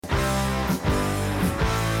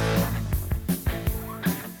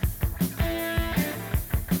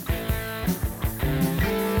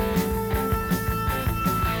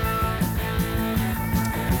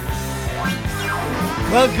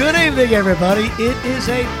Well, good evening, everybody. It is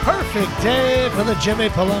a perfect day for the Jimmy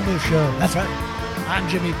Palumbo Show. That's right. I'm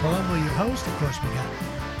Jimmy Palumbo, your host. Of course, we got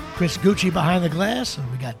Chris Gucci behind the glass,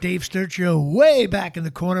 and we got Dave Sturcio way back in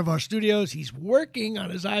the corner of our studios. He's working on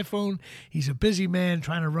his iPhone. He's a busy man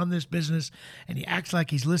trying to run this business, and he acts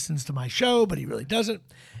like he listens to my show, but he really doesn't.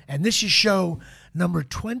 And this is show number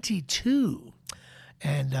 22.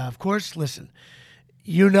 And, of course, listen,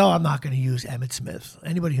 you know I'm not going to use Emmitt Smith.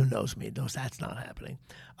 Anybody who knows me knows that's not happening.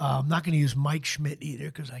 I'm not going to use Mike Schmidt either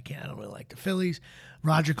because I don't really like the Phillies.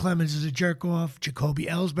 Roger Clemens is a jerk-off. Jacoby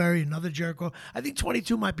Ellsbury, another jerk-off. I think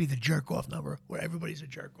 22 might be the jerk-off number where everybody's a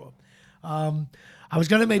jerk-off. I was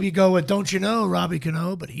going to maybe go with Don't You Know, Robbie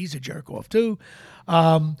Cano, but he's a jerk-off too.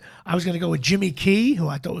 I was going to go with Jimmy Key, who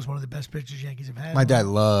I thought was one of the best pitchers Yankees have had. My dad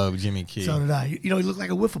loved Jimmy Key. So did I. You know, he looked like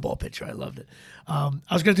a wiffle ball pitcher. I loved it. I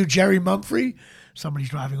was going to do Jerry Mumphrey. Somebody's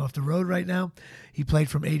driving off the road right now. He played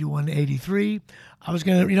from 81 to 83. I was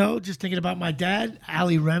going to, just thinking about my dad,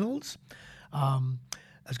 Allie Reynolds. I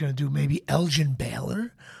was going to do maybe Elgin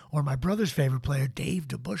Baylor or my brother's favorite player, Dave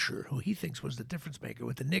DeBusschere, who he thinks was the difference maker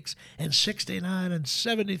with the Knicks in 69 and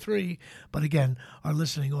 73. But again, our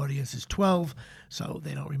listening audience is 12, so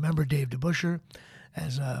they don't remember Dave DeBusschere.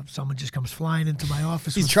 As someone just comes flying into my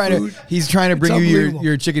office, he's trying to bring you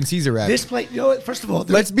your chicken Caesar wrap. This plate, first of all,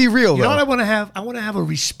 let's be real. You know what I want to have? I want to have a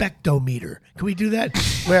respectometer. Can we do that?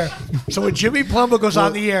 So when Jimmy Palumbo goes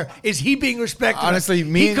on the air, is he being respected? Honestly,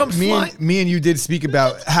 me and you did speak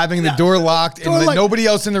about having the door locked and nobody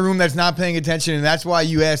else in the room that's not paying attention, and that's why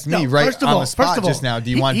you asked me on the spot just now.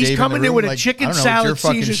 Do you want Dave in the room? He's coming in with a chicken salad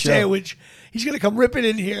Caesar sandwich. He's going to come ripping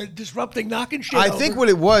in here, disrupting, knocking shit over. I think what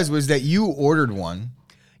it was that you ordered one.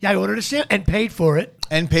 Yeah, I ordered a sandwich and paid for it.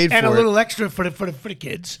 And a little extra for the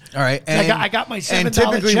kids. All right. And I got my $7 And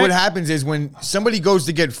typically check. what happens is when somebody goes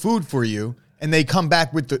to get food for you and they come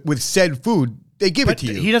back with said food, they give it to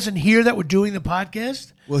you. He doesn't hear that we're doing the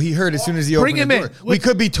podcast? Well, he heard as soon as he opened the door. Bring him in. We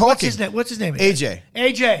could be talking. What's his name? AJ.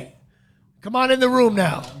 AJ. Come on in the room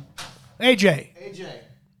now. AJ.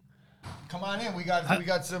 Come on in. We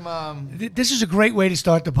got some. This is a great way to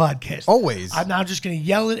start the podcast. Always. I'm now just going to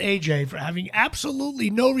yell at AJ for having absolutely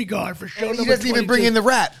no regard for show number 22. He doesn't even bring in the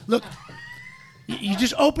rat. Look, you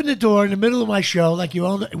just open the door in the middle of my show like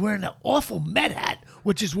you're wearing an awful Met hat,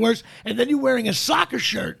 which is worse, and then you're wearing a soccer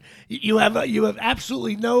shirt. You have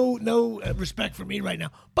absolutely no respect for me right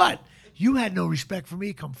now. But you had no respect for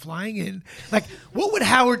me. Come flying in. Like, what would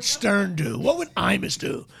Howard Stern do? What would Imus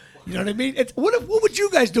do? You know what I mean? What would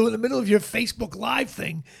you guys do in the middle of your Facebook Live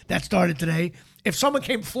thing that started today if someone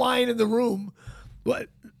came flying in the room? What?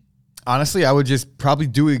 Honestly, I would just probably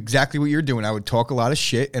do exactly what you're doing. I would talk a lot of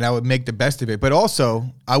shit, and I would make the best of it. But also,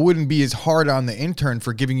 I wouldn't be as hard on the intern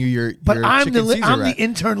for giving you your I'm chicken Caesar I'm wrap. the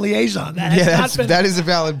intern liaison. That is a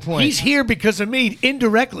valid point. He's here because of me,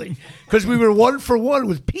 indirectly, because we were 1-for-1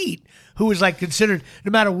 with Pete, who was like considered,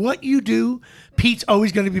 no matter what you do, Pete's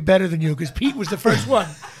always going to be better than you because Pete was the first one.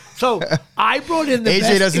 So I brought in the AJ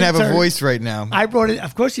best doesn't intern. have a voice right now. I brought in,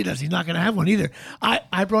 of course he does. He's not going to have one either.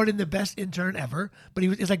 I brought in the best intern ever, but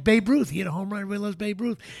it's like Babe Ruth. He had a home run. Everybody loves Babe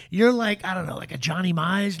Ruth. You're like, I don't know, like a Johnny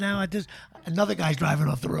Mize now. Another guy's driving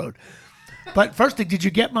off the road. But first thing, did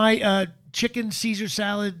you get my chicken Caesar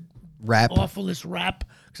salad awfulness wrap?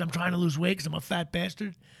 Because I'm trying to lose weight because I'm a fat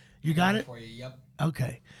bastard. You got it? For you, yep.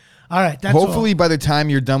 Okay. All right. That's Hopefully, all. by the time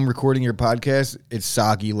you're done recording your podcast, it's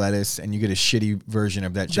soggy lettuce, and you get a shitty version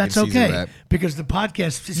of that chicken Caesar okay, wrap. because the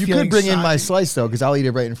podcast is You feeling could bring in soggy. my slice, though, because I'll eat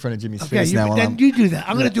it right in front of Jimmy's face now. Then you do that.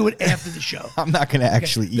 I'm going to do it after the show. I'm not going to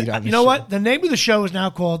actually eat on the show. You know what? The name of the show is now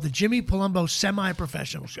called the Jimmy Palumbo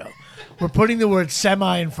Semi-Professional Show. We're putting the word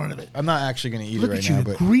semi in front of it. I'm not actually going to eat Look it right at you, now.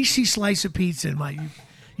 the But greasy slice of pizza in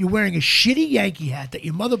you're wearing a shitty Yankee hat that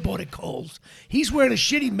your mother bought at Kohl's. He's wearing a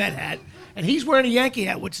shitty Met hat, and he's wearing a Yankee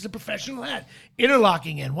hat, which is a professional hat.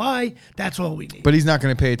 Interlocking NY, that's all we need. But he's not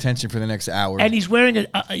going to pay attention for the next hour. And he's wearing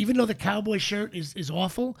even though the Cowboy shirt is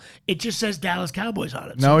awful, it just says Dallas Cowboys on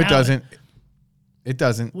it. No, it doesn't. It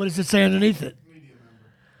doesn't. What does it say underneath it?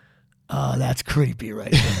 Oh, that's creepy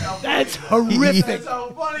right there. That's horrific. How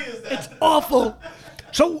funny is that? It's awful.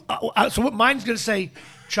 So what mine's going to say,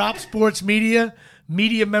 Chop Sports Media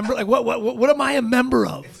member? Like, what am I a member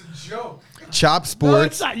of? It's a joke. Chop No, Sports.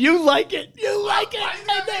 it's not. You like it. You like it.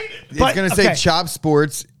 It's going to say Chop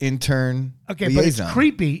Sports intern Okay, liaison. but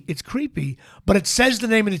it's creepy, but it says the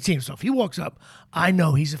name of the team. So if he walks up, I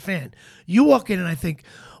know he's a fan. You walk in and I think,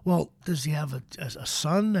 well, does he have a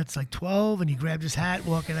son that's like 12 and he grabbed his hat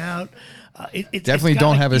walking out? Definitely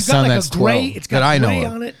don't have a son that's 12 It's got that I know gray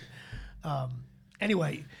of. on it.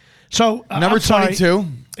 Anyway, so Number 22.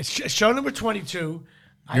 It's show number 22.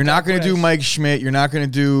 You're not going to do Mike Schmidt. You're not going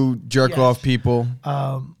to do jerk off people.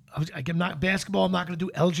 I'm not basketball. I'm not going to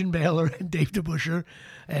do Elgin Baylor and Dave DeBuscher,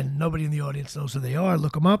 and nobody in the audience knows who they are.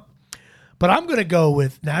 Look them up. But I'm going to go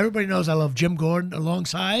with, now everybody knows I love Jim Gordon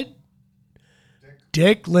alongside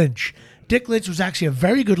Dick Lynch. Dick Lynch was actually a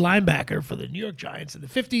very good linebacker for the New York Giants in the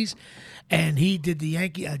 50s, and he did the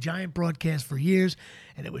Giant broadcast for years,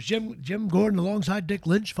 and it was Jim Gordon alongside Dick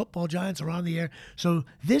Lynch. Football Giants are on the air. So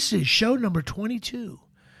this is show number 22,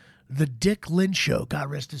 the Dick Lynch Show. God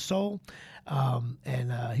rest his soul.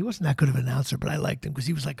 And he wasn't that good of an announcer, but I liked him because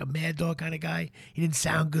he was like a mad dog kind of guy. He didn't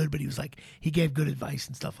sound good, but he gave good advice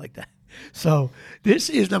and stuff like that. So this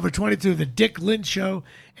is number 22, the Dick Lynch Show.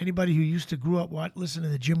 Anybody who used to grew up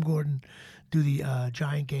listening to Jim Gordon do the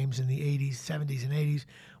Giant games in the 80s, 70s, and 80s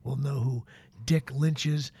will know who Dick Lynch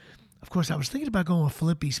is. Of course, I was thinking about going with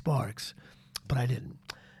Philippi Sparks, but I didn't.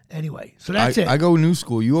 Anyway, so that's it. I go new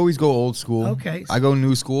school. You always go old school. Okay. I go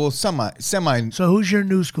new school, semi. So who's your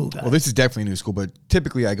new school guy? Well, this is definitely new school, but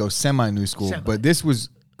typically I go semi-new school. But this was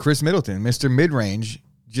Chris Middleton, Mr. Midrange,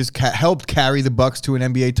 just helped carry the Bucks to an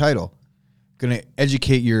NBA title. Going to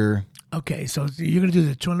educate your... Okay, so you're going to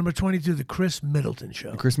do the number 22, the Chris Middleton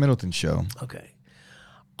Show. The Chris Middleton Show. Okay.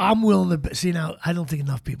 I'm willing to... See, now, I don't think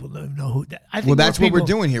enough people know who... Well, that's what we're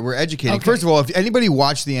doing here. We're educating. Okay. First of all, if anybody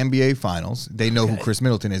watched the NBA Finals, they know who Chris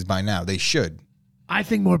Middleton is by now. They should. I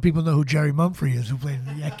think more people know who Jerry Mumphrey is, who played in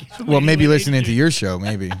the Yankees. Well, maybe listening to your show,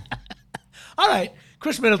 maybe. All right.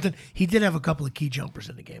 Chris Middleton, he did have a couple of key jumpers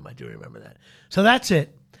in the game. I do remember that. So that's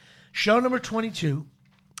it. Show number 22.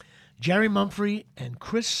 Jerry Mumphrey and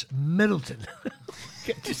Chris Middleton.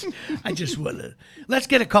 I just want to... Let's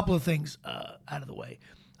get a couple of things out of the way.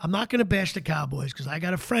 I'm not going to bash the Cowboys because I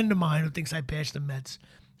got a friend of mine who thinks I bash the Mets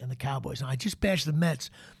and the Cowboys. Now, I just bashed the Mets,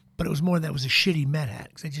 but it was more that was a shitty Met hat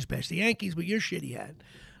because I just bashed the Yankees with your shitty hat.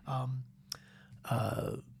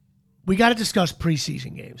 We got to discuss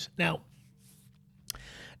preseason games. Now,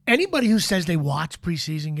 anybody who says they watch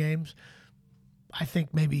preseason games... I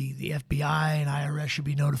think maybe the FBI and IRS should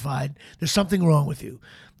be notified. There's something wrong with you.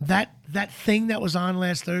 That thing that was on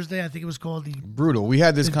last Thursday, I think it was called the brutal. We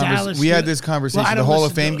had this conversation. Well, the Hall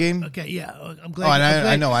of Fame game. Okay, yeah, I'm glad.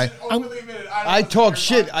 I know. I talk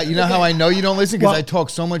shit. You know how I know you don't listen because I talk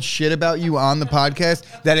so much shit about you on the podcast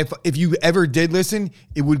that if you ever did listen,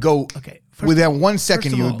 it would go. Okay, within 1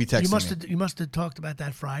 second you would be texting me. You must have talked about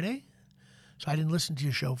that Friday, so I didn't listen to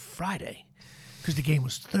your show Friday. Because the game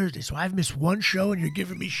was Thursday. So I've missed one show and you're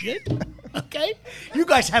giving me shit? Okay? You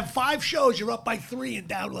guys have 5 shows. You're up by 3 in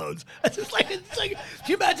downloads. It's like, can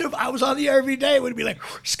you imagine if I was on the air every day? It would be like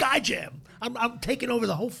Sky Jam. I'm taking over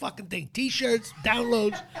the whole fucking thing. T-shirts,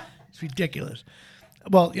 downloads. It's ridiculous.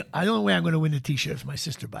 Well, the only way I'm going to win the T-shirts, my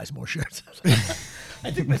sister buys more shirts. I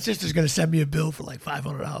think my sister's going to send me a bill for like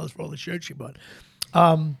 $500 for all the shirts she bought.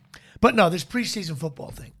 But no, this preseason football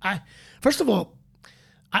thing. First of all,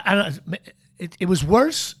 It was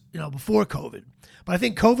worse, before COVID. But I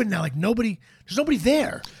think COVID now, there's nobody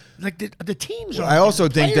there. Like the teams are. I also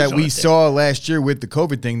think that we saw last year with the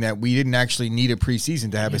COVID thing that we didn't actually need a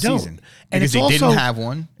preseason to have a season. And because they didn't have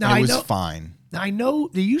one, and it was fine. Now, I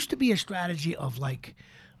know there used to be a strategy of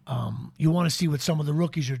you want to see what some of the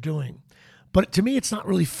rookies are doing. But to me, it's not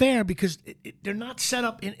really fair because they're not set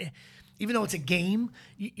up in... Even though it's a game,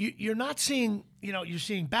 you're not seeing, you're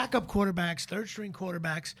seeing backup quarterbacks, third-string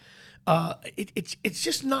quarterbacks. It's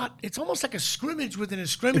just not. It's almost like a scrimmage within a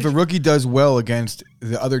scrimmage. If a rookie does well against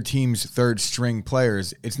the other team's third-string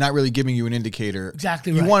players, it's not really giving you an indicator.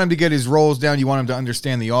 Exactly. You want him to get his roles down. You want him to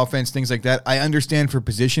understand the offense, things like that. I understand for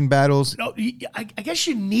position battles. No, I guess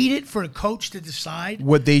you need it for a coach to decide.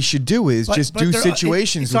 What they should do is just do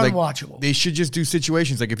situations. It's unwatchable. They should just do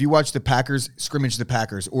situations like if you watch the Packers scrimmage the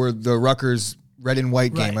Packers or the Rutgers red and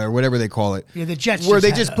white game or whatever they call it. Yeah, the Jets. Where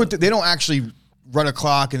they just they don't actually run a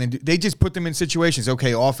clock and then they just put them in situations.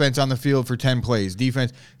 Okay, offense on the field for 10 plays,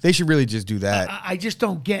 defense. They should really just do that. I just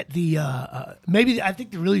don't get the maybe I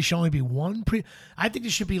think there really should only be one I think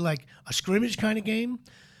there should be like a scrimmage kind of game,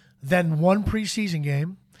 then one preseason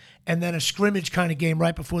game, and then a scrimmage kind of game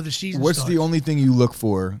right before the season starts. What's the only thing you look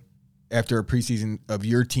for after a preseason of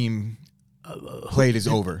your team played is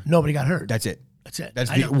over? Nobody got hurt. That's it. That's it. That's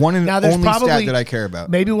the one and only stat that I care about.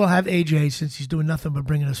 Maybe we'll have AJ, since he's doing nothing but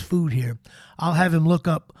bringing us food here. I'll have him look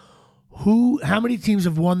up how many teams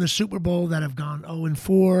have won the Super Bowl that have gone 0-4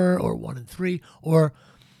 or 1-3, or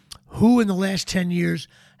who in the last 10 years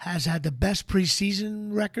has had the best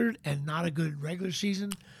preseason record and not a good regular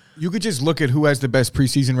season. You could just look at who has the best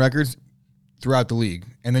preseason records throughout the league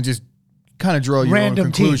and then just kind of draw your own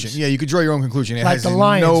conclusion. Teams. Yeah, you could draw your own conclusion. It has the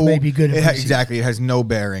Lions may be good. Exactly. It has no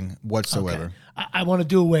bearing whatsoever. Okay. I want to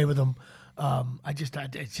do away with them.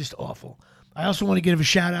 It's just awful. I also want to give a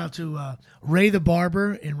shout out to Ray the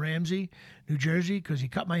Barber in Ramsey, New Jersey, because he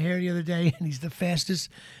cut my hair the other day, and he's the fastest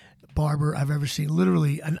barber I've ever seen.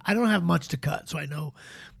 Literally, and I don't have much to cut, so I know,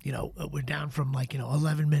 we're down from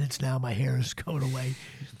 11 minutes now. My hair is going away,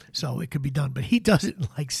 so it could be done. But he does it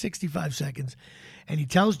in 65 seconds, and he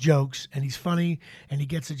tells jokes, and he's funny, and he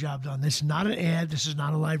gets the job done. This is not an ad. This is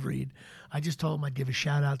not a live read. I just told him I'd give a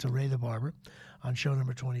shout out to Ray the Barber on show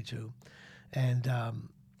number 22, and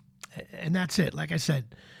that's it. Like I said,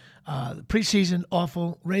 the preseason,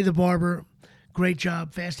 awful. Ray the Barber, great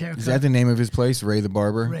job, fast haircut. Is that the name of his place, Ray the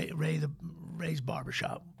Barber? Ray's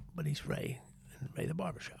Barbershop, but he's Ray the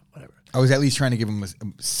Barbershop, whatever. I was at least trying to give him a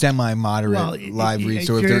semi-moderate live read.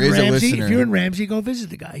 So if there is Ramsey, a listener, if you're in Ramsey, go visit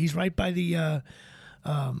the guy. He's right by the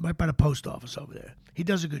post office over there. He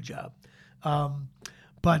does a good job.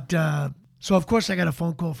 So of course I got a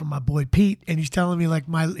phone call from my boy Pete, and he's telling me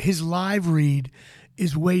his live read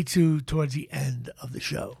is way too towards the end of the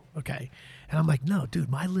show. Okay. And I'm like, no, dude,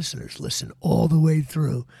 my listeners listen all the way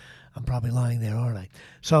through. I'm probably lying there, aren't I?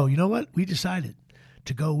 So you know what? We decided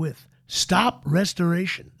to go with Stop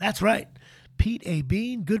Restoration. That's right. Pete A.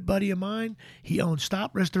 Bean, good buddy of mine. He owns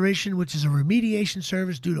Stop Restoration, which is a remediation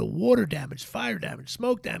service due to water damage, fire damage,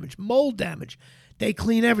 smoke damage, mold damage. They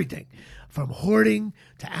clean everything from hoarding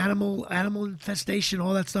to animal infestation,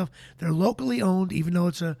 all that stuff. They're locally owned, even though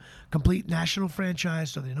it's a complete national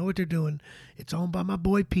franchise, so they know what they're doing. It's owned by my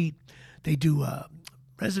boy Pete. They do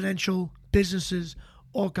residential, businesses,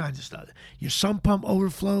 all kinds of stuff. Your sump pump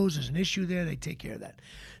overflows, there's an issue there, they take care of that.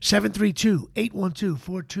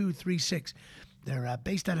 732-812-4236. They're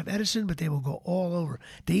based out of Edison, but they will go all over.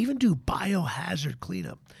 They even do biohazard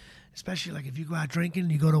cleanup. Especially if you go out drinking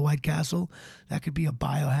and you go to White Castle, that could be a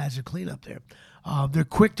biohazard cleanup there. They're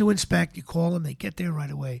quick to inspect. You call them, they get there right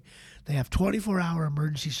away. They have 24-hour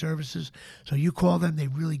emergency services, so you call them, they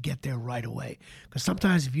really get there right away. Because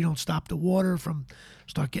sometimes if you don't stop the water from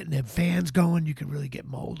start getting them fans going, you can really get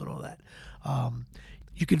mold and all that.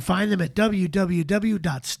 You can find them at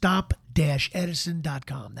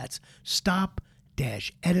www.stop-edison.com. That's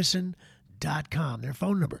stop-edison.com. Their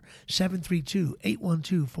phone number,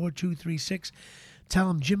 732-812-4236. Tell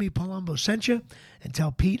them Jimmy Palumbo sent you, and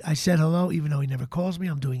tell Pete I said hello, even though he never calls me.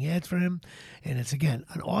 I'm doing ads for him. And it's, again,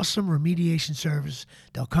 an awesome remediation service.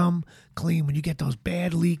 They'll come clean. When you get those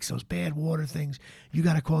bad leaks, those bad water things, you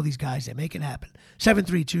got to call these guys. They make it happen.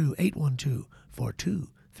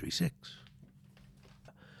 732-812-4236.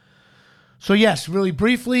 So, yes, really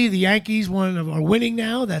briefly, the Yankees are winning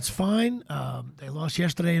now. That's fine. They lost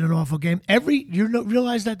yesterday in an awful game.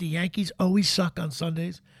 Realize that the Yankees always suck on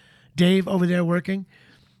Sundays? Dave over there working.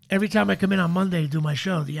 Every time I come in on Monday to do my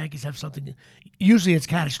show, the Yankees have something. Usually it's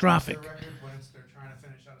catastrophic.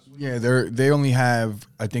 Yeah, they only have,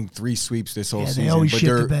 I think, 3 sweeps this whole season. They always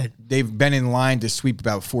shit the bed. They've been in line to sweep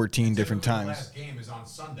about 14 different times. The last game is on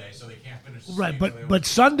Sunday, so they can't finish the Right, sweep, but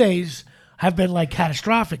Sundays have been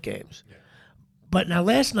catastrophic games. Yeah. But now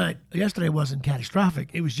yesterday wasn't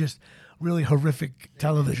catastrophic. It was just really horrific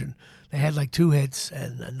television. They had 2 hits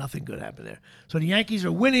and nothing good happened there. So the Yankees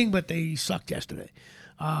are winning, but they sucked yesterday.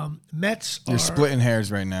 Mets They're splitting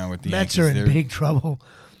hairs right now with the Mets Yankees. Mets are in big trouble.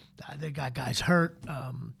 They got guys hurt.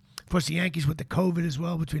 Of course, the Yankees with the COVID as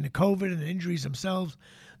well, between the COVID and the injuries themselves.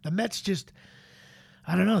 The Mets just,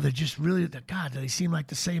 I don't know, they're just really, God, they seem like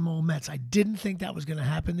the same old Mets. I didn't think that was going to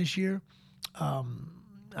happen this year.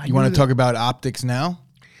 You want to talk about optics now?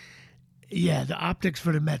 Yeah, the optics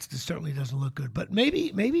for the Mets certainly doesn't look good. But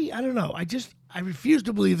maybe I don't know. I refuse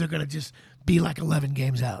to believe they're going to just be 11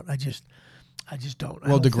 games out. I just don't.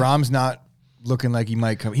 Well, DeGrom's not looking like he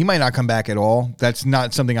might come. He might not come back at all. That's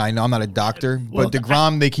not something I know. I'm not a doctor. But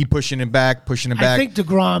DeGrom, they keep pushing it back. I think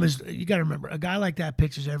DeGrom is, you got to remember, a guy like that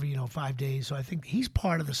pitches every 5 days. So I think he's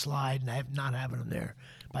part of the slide, and I have not having him there.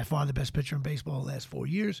 By far the best pitcher in baseball the last 4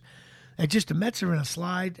 years. The Mets are in a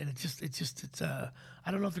slide, and it's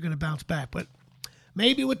I don't know if they're going to bounce back, but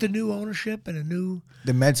maybe with the new ownership and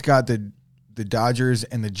the Mets got the Dodgers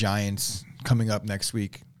and the Giants coming up next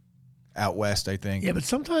week out west, I think. Yeah, but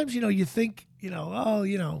sometimes, you think, you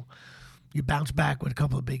bounce back with a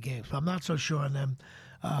couple of big games. But I'm not so sure on them.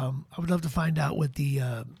 I would love to find out what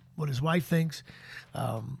his wife thinks.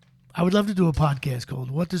 I would love to do a podcast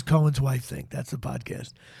called What Does Cohen's Wife Think? That's the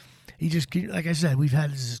podcast. He just, like I said, we've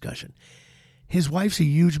had this discussion. His wife's a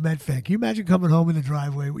huge Met fan. Can you imagine coming home in the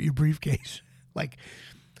driveway with your briefcase?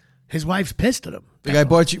 His wife's pissed at him. I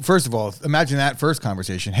bought you, first of all, imagine that first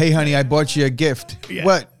conversation. Hey, honey, I bought you a gift. Yeah.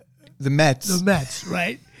 What? The Mets. The Mets,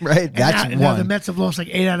 right? Right. That's one. Now the Mets have lost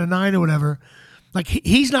 8 out of 9 or whatever.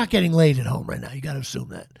 He's not getting laid at home right now. You got to assume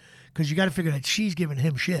that. Because you got to figure that she's giving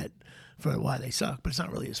him shit for why they suck, but it's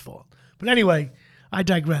not really his fault. But anyway, I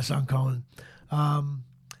digress on Cohen.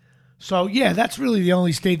 So, yeah, that's really the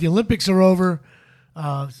only state. The Olympics are over.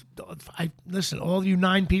 Listen, all you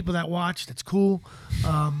 9 people that watched, it's cool.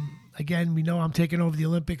 Again, we know I'm taking over the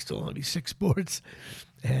Olympics. There'll only be 6 sports.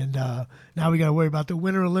 And now we got to worry about the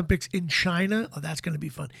Winter Olympics in China. Oh, that's going to be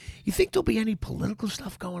fun. You think there'll be any political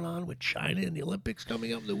stuff going on with China and the Olympics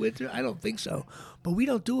coming up in the winter? I don't think so. But we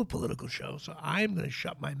don't do a political show, so I'm going to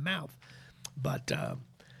shut my mouth. But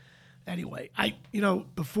anyway,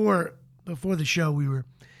 before the show, we were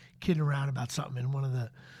kidding around about something, and one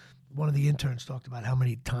of the interns talked about how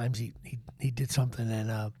many times he did something,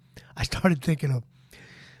 and I started thinking of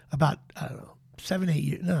about 7, 8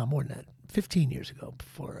 years, no, more than that, 15 years ago.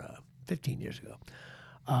 15 years ago,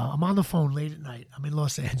 I'm on the phone late at night. I'm in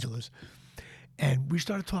Los Angeles, and we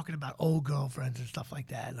started talking about old girlfriends and stuff like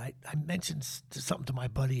that. And I mentioned something to my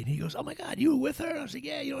buddy, and he goes, "Oh my God, you were with her?" And I was like,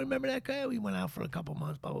 "Yeah, you don't remember that guy? We went out for a couple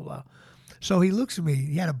months, blah blah blah." So he looks at me.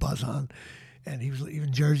 He had a buzz on. And he was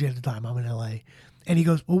in Jersey at the time. I'm in L.A. And he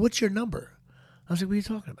goes, "Well, what's your number?" I was like, "What are you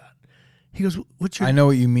talking about?" He goes, "What's your?" I know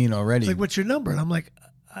what you mean already. He's like, "What's your number?" And I'm like,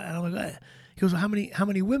 he goes, well, how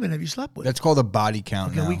many women have you slept with?" That's called a body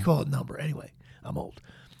count. Okay, now. we call it number. Anyway, I'm old.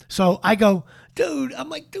 So I go, dude, I'm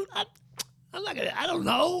not gonna. I don't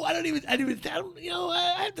know. I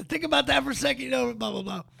have to think about that for a second. Blah blah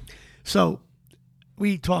blah. So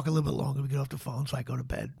we talk a little bit longer. We get off the phone. So I go to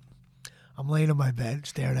bed. I'm laying in my bed,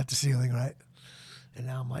 staring at the ceiling, right? And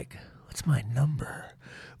now I'm like, what's my number?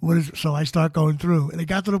 What is it? So I start going through, and it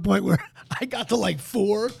got to the point where I got to like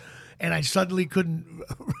 4, and I suddenly couldn't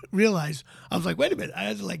realize. I was like, wait a minute. I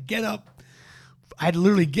had to like get up. I had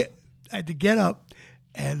to get up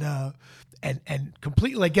and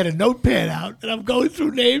completely like get a notepad out, and I'm going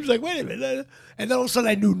through names like, wait a minute. And then all of a sudden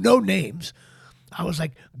I knew no names. I was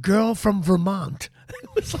like, girl from Vermont. It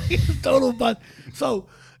was like a total buzz. So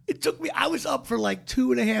it took me, I was up for like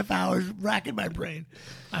 2.5 hours racking my brain.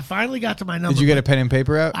 I finally got to my number. Did you get a pen and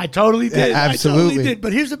paper out? I totally did. Yeah, absolutely. I totally did.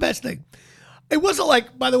 But here's the best thing. It wasn't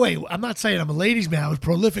like, by the way, I'm not saying I'm a ladies' man. I was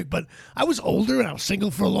prolific, but I was older and I was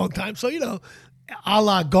single for a long time. So, a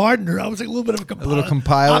la Gardner, I was like a little bit of a compiler. A little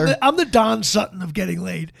compiler. I'm the Don Sutton of getting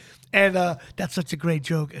laid. And that's such a great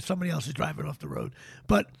joke. If somebody else is driving off the road.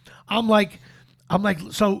 But I'm like,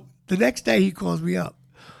 so the next day he calls me up.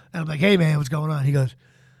 And I'm like, hey, man, what's going on? He goes,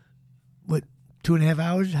 what, 2.5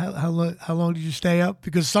 hours? How long did you stay up?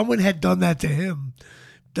 Because someone had done that to him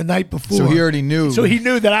the night before. So he already knew. So he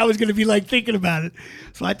knew that I was going to be like thinking about it.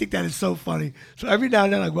 So I think that is so funny. So every now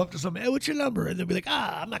and then I go up to somebody, hey, what's your number? And they'll be like,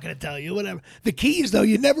 I'm not going to tell you, whatever. The key is, though,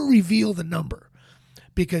 you never reveal the number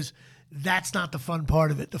because that's not the fun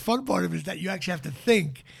part of it. The fun part of it is that you actually have to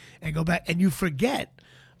think and go back, and you forget.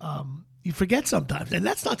 You forget sometimes, and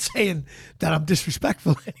that's not saying that I'm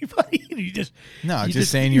disrespectful to anybody. I'm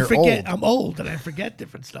just saying you're forget, old. I'm old, and I forget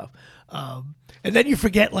different stuff. And then you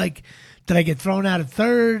forget, like, did I get thrown out at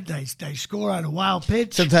third? Did I score on a wild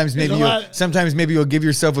pitch? Sometimes maybe you'll give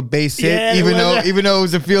yourself a base hit, even though it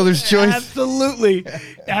was a fielder's choice.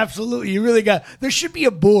 Absolutely. You really got. There should be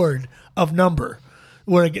a board of number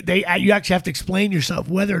where you actually have to explain yourself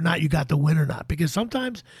whether or not you got the win or not, because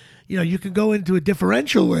sometimes. You can go into a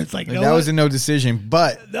differential where it's like, that was a no decision,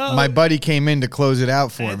 but my buddy came in to close it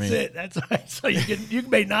out for me. That's it. That's right. So you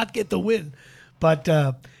may not get the win, but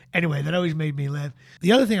anyway, that always made me laugh.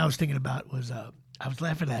 The other thing I was thinking about was I was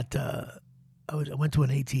laughing at. I went to an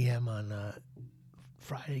ATM on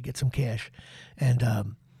Friday to get some cash,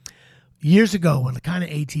 and years ago when the kind of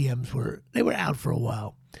ATMs were out for a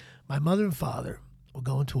while, my mother and father were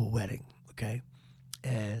going to a wedding. Okay,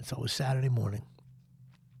 and so it was Saturday morning.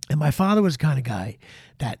 And my father was the kind of guy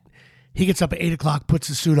that he gets up at 8 o'clock, puts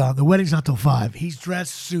the suit on. The wedding's not till 5. He's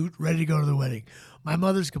dressed, suit, ready to go to the wedding. My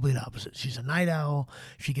mother's the complete opposite. She's a night owl.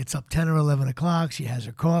 She gets up 10 or 11 o'clock. She has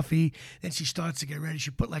her coffee. Then she starts to get ready.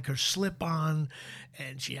 She put like her slip on,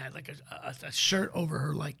 and she had like a shirt over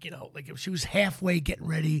her, like if she was halfway getting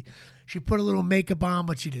ready. She put a little makeup on,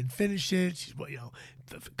 but she didn't finish it. She's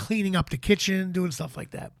cleaning up the kitchen, doing stuff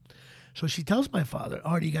like that. So she tells my father,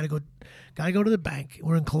 Artie, you gotta go to the bank.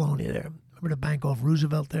 We're in Colonia there. Remember the bank off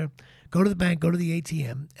Roosevelt there? Go to the bank, go to the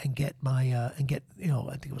ATM, and get I think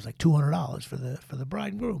it was like $200 for the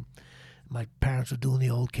bride and groom. My parents were doing the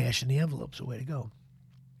old cash in the envelope, so way to go.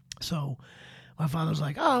 So my father was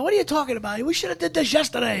like, oh, what are you talking about? We should have did this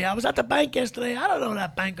yesterday. I was at the bank yesterday. I don't know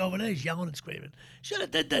that bank over there. He's yelling and screaming. Should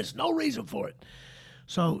have did this. No reason for it.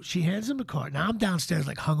 So she hands him the card. Now I'm downstairs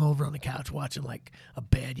like hungover on the couch watching like a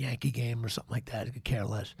bad Yankee game or something like that. I could care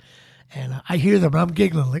less. And I hear them, and I'm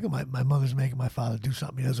giggling. Like, my mother's making my father do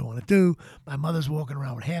something he doesn't want to do. My mother's walking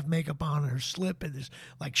around with half makeup on and her slip and this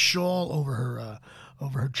like shawl over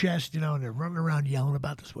her chest, you know, and they're running around yelling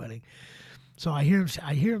about this wedding. So I hear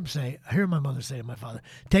my mother say to my father,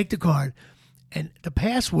 take the card, and the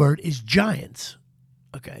password is Giants.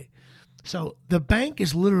 Okay. So the bank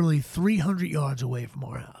is literally 300 yards away from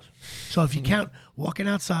our house. So if you count walking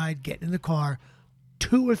outside, getting in the car,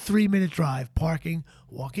 2 or 3 minute drive, parking,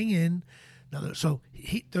 walking in. So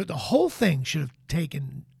the whole thing should have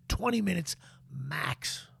taken 20 minutes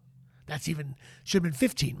max. Should have been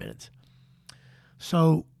 15 minutes.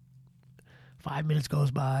 So 5 minutes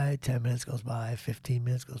goes by, 10 minutes goes by, 15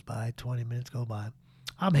 minutes goes by, 20 minutes go by.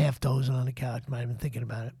 I'm half dozing on the couch, not even thinking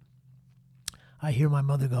about it. I hear my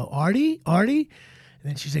mother go, Artie? And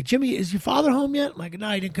then she's like, Jimmy, is your father home yet? I'm like, no,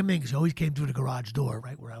 he didn't come in because he always came through the garage door,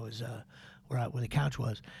 right where I was, where the couch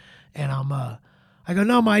was. And I go,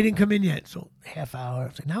 no, Ma, he didn't come in yet. So half hour.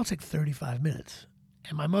 It's like, now it's like 35 minutes.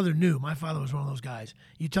 And my mother knew. My father was one of those guys.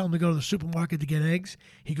 You tell him to go to the supermarket to get eggs.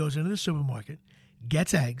 He goes into the supermarket,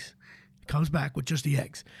 gets eggs, comes back with just the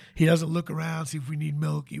eggs. He doesn't look around, see if we need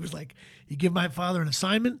milk. He was like, you give my father an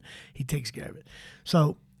assignment, he takes care of it.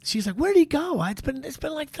 So she's like, where'd he go? It's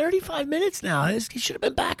been like 35 minutes now. He should have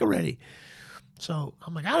been back already. So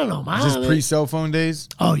I'm like, I don't know, Mom. Is this pre-cell phone days?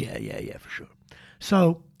 Oh, yeah, for sure.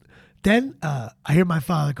 So then I hear my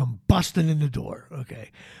father come busting in the door, okay?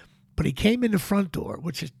 But he came in the front door,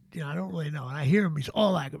 which is, I don't really know. And I hear him, he's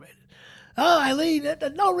all aggravated. Oh, Eileen,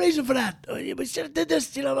 there's no reason for that. We should have did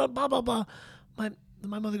this, blah, blah, blah.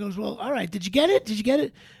 My mother goes, well, all right, did you get it?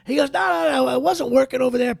 He goes, no, it wasn't working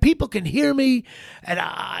over there. People can hear me. And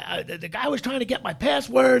the guy was trying to get my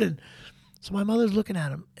password. And so my mother's looking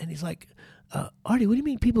at him, and he's like, Artie, what do you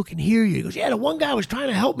mean people can hear you? He goes, yeah, the one guy was trying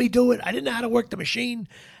to help me do it. I didn't know how to work the machine.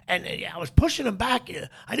 And I was pushing him back.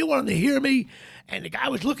 I didn't want him to hear me. And the guy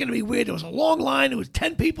was looking at me weird. There was a long line. There was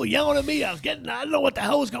 10 people yelling at me. I don't know what the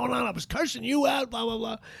hell was going on. I was cursing you out, blah, blah,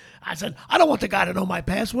 blah. I said, I don't want the guy to know my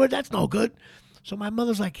password. That's no good. So my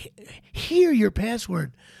mother's like, hear your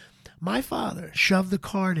password. My father shoved the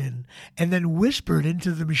card in and then whispered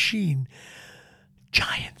into the machine,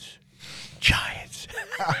 Giants.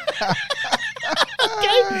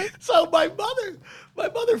 Okay, so my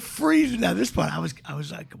mother freezes. Now this part, I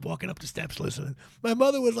was like walking up the steps listening. My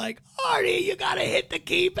mother was like, Artie, you gotta hit the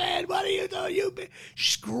keypad. What are you doing? You be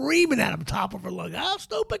screaming at him top of her lungs. How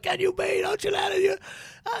stupid can you be? Don't you let it?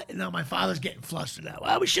 And now my father's getting flustered now.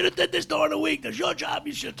 Well, we should have did this during the week. That's your job.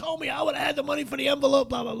 You should have told me. I would have had the money for the envelope.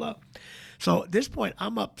 Blah blah blah. So at this point,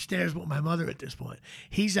 I'm upstairs with my mother at this point.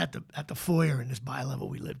 He's at the foyer in this bi-level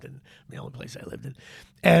we lived in, the only place I lived in.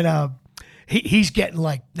 And he's getting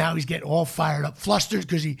all fired up, flustered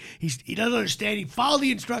because he doesn't understand. He followed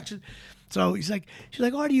the instructions. So she's like,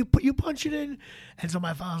 Artie, you punch it in. And so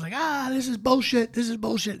my father's like, this is bullshit.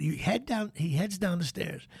 He heads down the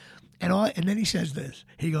stairs. And then he says this.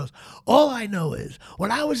 He goes, all I know is when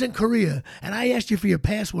I was in Korea and I asked you for your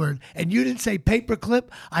password and you didn't say paperclip,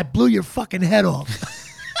 I blew your fucking head off.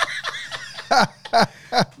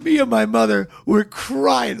 Me and my mother were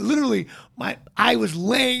crying. Literally, I was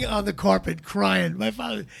laying on the carpet crying. My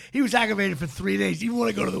father, he was aggravated for 3 days. He didn't want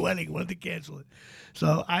to go to the wedding. He wanted to cancel it.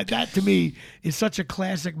 So that to me is such a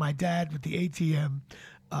classic. My dad with the ATM.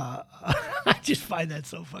 I just find that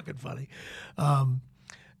so fucking funny.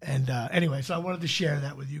 Anyway, so I wanted to share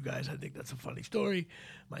that with you guys. I think that's a funny story.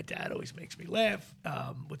 My dad always makes me laugh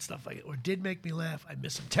with stuff like it, or did make me laugh. I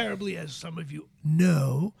miss him terribly, as some of you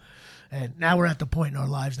know. And now we're at the point in our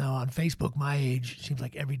lives now on Facebook, my age, it seems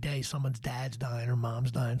like every day someone's dad's dying or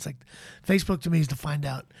mom's dying. It's like Facebook to me is to find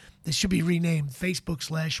out. This should be renamed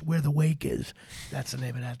Facebook/Where the Wake Is. That's the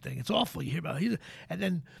name of that thing. It's awful. You hear about it. And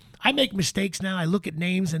then I make mistakes now. I look at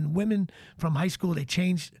names, and women from high school, they've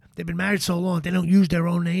been married so long, they don't use their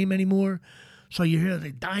own name anymore. So you hear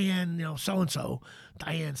like Diane, so-and-so,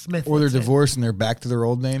 Diane Smith. Or they're divorced and they're back to their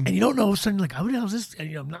old name. And you don't know, all of a sudden, like, what the hell is this?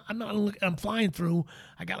 And, I'm flying through.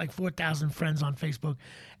 I got like 4,000 friends on Facebook.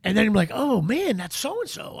 And then I'm like, oh, man, that's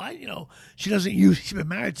so-and-so. She's been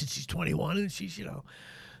married since she's 21, and she's,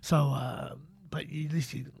 so, but at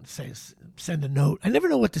least you send a note. I never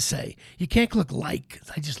know what to say. You can't click like.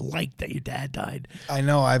 I just like that your dad died. I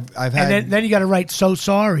know. I've had. And then you got to write so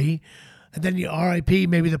sorry. And then you RIP,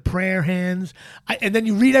 maybe the prayer hands. And then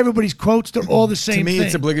you read everybody's quotes. They're all the same thing. To me,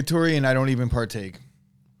 it's obligatory, and I don't even partake.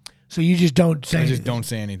 So you just don't say I just don't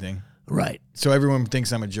say anything. Right. So everyone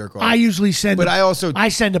thinks I'm a jerk off. I usually send, I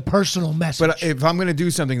send a personal message. But if I'm going to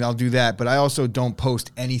do something, I'll do that. But I also don't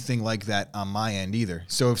post anything like that on my end either.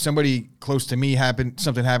 So if somebody close to me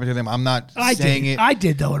something happened to them, I'm not saying it. I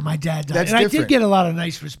did though when my dad died. That's and different. I did get a lot of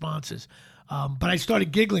nice responses. But I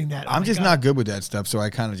started giggling that. I'm just not good with that stuff, so I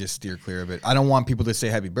kind of just steer clear of it. I don't want people to say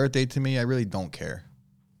happy birthday to me. I really don't care.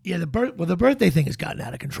 Yeah, the birthday thing has gotten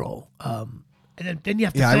out of control. And then you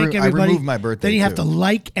have to thank everybody. I removed my birthday. Then you have to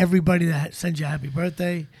like everybody that sends you a happy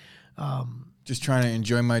birthday. Just trying to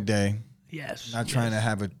enjoy my day. Yes. Not trying to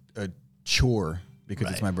have a chore because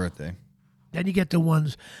it's my birthday. Then you get the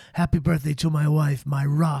ones, happy birthday to my wife, my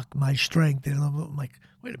rock, my strength. And I'm like,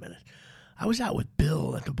 wait a minute. I was out with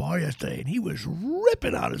Bill at the bar yesterday, and he was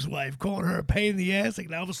ripping on his wife, calling her a pain in the ass. Like,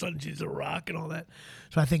 now all of a sudden she's a rock and all that.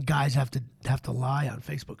 So I think guys have to lie on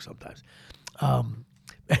Facebook sometimes.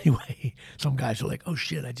 Anyway, some guys are like, oh,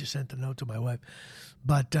 shit, I just sent a note to my wife.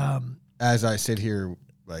 But as I sit here,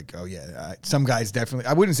 like, oh, yeah, some guys definitely –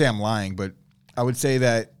 I wouldn't say I'm lying, but I would say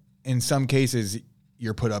that in some cases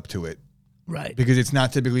you're put up to it. Right. Because it's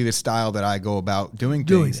not typically the style that I go about doing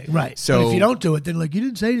things. Right. So but if you don't do it, then like you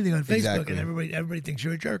didn't say anything on Facebook, exactly. and everybody thinks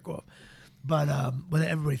you're a jerk off. But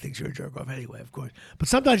everybody thinks you're a jerk off anyway, of course. But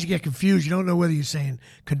sometimes you get confused. You don't know whether you're saying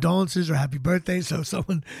condolences or happy birthday. So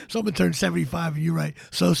someone turns 75 and you write,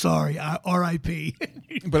 so sorry, R.I.P.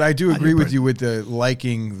 But I do agree with you with the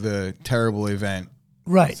liking the terrible event.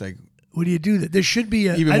 Right. It's like, what do you do? There should be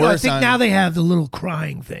a. Even worse I think now they have the little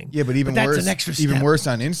crying thing. Yeah, but even that's worse. An extra step. Even worse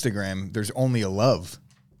on Instagram. There's only a love.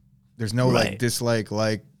 There's no like dislike.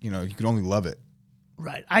 Like you can only love it.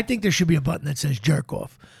 Right. I think there should be a button that says jerk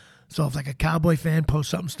off. So if like a Cowboy fan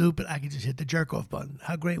posts something stupid, I can just hit the jerk off button.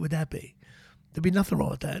 How great would that be? There'd be nothing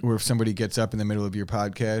wrong with that. Or if somebody gets up in the middle of your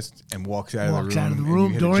podcast and walks out of the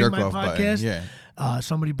room during my podcast. Yeah.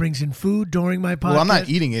 Somebody brings in food during my podcast. Well, I'm not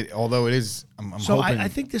eating it, although it is. I'm so hoping. I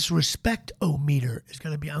think this respect-o-meter is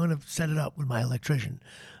going to be. I'm going to set it up with my electrician,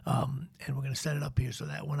 and we're going to set it up here so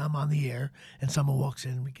that when I'm on the air and someone walks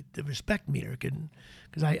in, the respect meter can,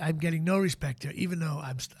 because I'm getting no respect here, even though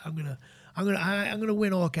I'm gonna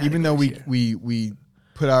win all categories. Even though here. we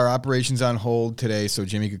put our operations on hold today so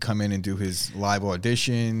Jimmy could come in and do his live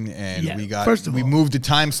audition, and we moved the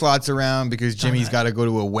time slots around because Jimmy's got to go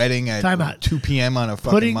to a wedding at 2 p.m. on a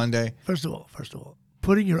fucking Monday. First of all,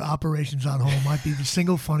 putting your operations on hold might be the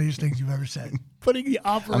single funniest things you've ever said. Putting the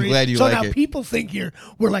operations. I'm glad you like it. So now people think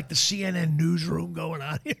we're like the CNN newsroom going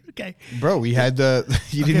on here. Okay, bro, we had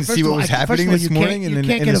you didn't see what was happening this morning in the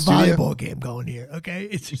studio. You can't get a volleyball game going here. Okay,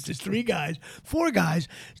 it's just 4 guys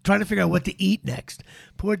trying to figure out what to eat next.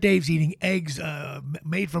 Poor Dave's eating eggs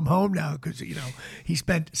made from home now because he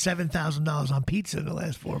spent $7,000 on pizza in the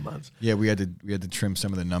last 4 months. Yeah, we had to trim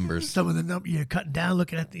some of the numbers. You're cutting down,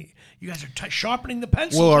 looking at you guys are sharpening the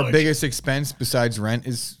pencil. Well, our biggest expense besides rent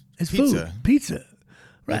is pizza. Food. Pizza.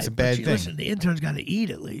 Right. It's a bad thing. Listen, the interns got to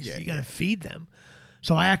eat at least. You got to feed them.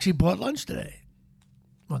 So I actually bought lunch today.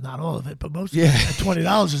 Well, not all of it, but most of it.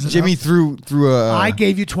 $20 is enough. Jimmy threw a... I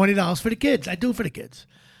gave you $20 for the kids. I do it for the kids.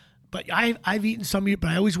 But I've eaten some of it,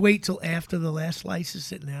 but I always wait till after the last slice is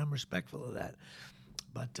sitting there. I'm respectful of that.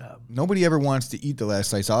 But nobody ever wants to eat the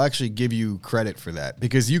last slice. I'll actually give you credit for that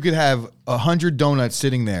because you could have 100 donuts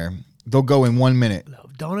sitting there. They'll go in 1 minute. No,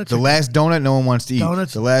 donuts. The last donut, no one wants to eat.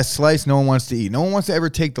 Donuts. The last slice, no one wants to eat. No one wants to ever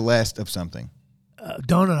take the last of something.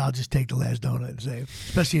 Donut, I'll just take the last donut and say,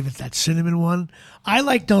 especially if it's that cinnamon one. I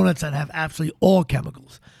like donuts that have absolutely all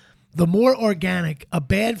chemicals. The more organic a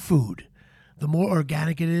bad food, the more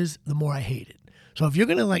organic it is, the more I hate it. So if you're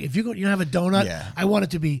gonna have a donut, I want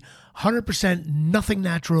it to be 100% nothing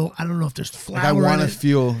natural. I don't know if there's flour. I want to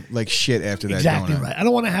feel like shit after that. Exactly donut. Right. I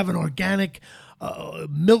don't want to have an organic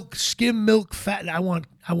skim milk fat. I want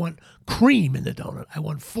cream in the donut. I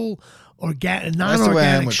want full organic, non-organic. That's the way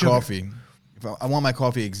I am with sugar. coffee. I want my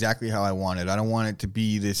coffee exactly how I want it. I don't want it to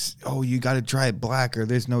be this. Oh, you got to try it black, or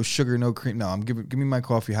there's no sugar, no cream. No, give me my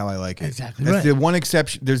coffee how I like it. Exactly. That's right. the one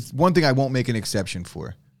exception. There's one thing I won't make an exception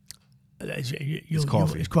for. It's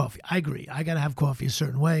coffee. It's coffee. I agree. I got to have coffee a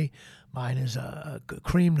certain way. Mine is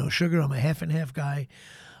cream, no sugar. I'm a half and half guy.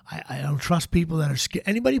 I don't trust people that are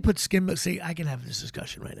anybody put skim milk. See, I can have this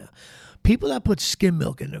discussion right now. People that put skim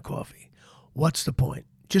milk in their coffee, what's the point?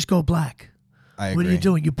 Just go black. I agree. What are you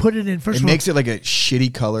doing? You put it in first. It makes it like a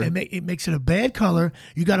shitty color. It makes it a bad color.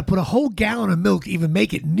 You got to put a whole gallon of milk to even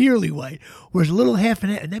make it nearly white. Whereas a little half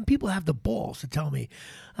and half, and then people have the balls to tell me,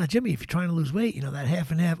 Jimmy, if you're trying to lose weight, that half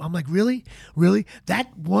and half. I'm like, really?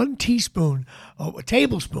 That 1 teaspoon, a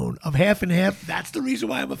tablespoon of half and half. That's the reason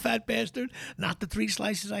why I'm a fat bastard. Not the 3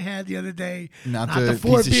 slices I had the other day. Not the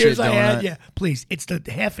 4 piece of beers shit I had. donut. Yeah, please. It's the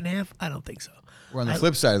half and half. I don't think so. We're on the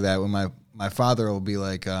flip side of that, when my father will be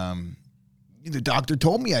like, the doctor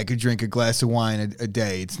told me I could drink a glass of wine a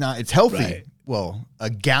day. It's healthy. Right. Well, a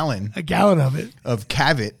gallon of it. Of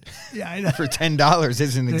Cavit for $10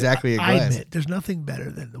 isn't exactly a glass. I admit, there's nothing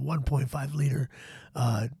better than the 1.5 liter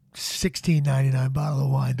 $16.99 bottle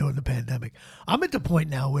of wine during the pandemic. I'm at the point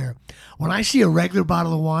now where when I see a regular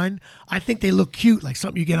bottle of wine, I think they look cute, like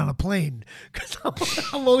something you get on a plane. Because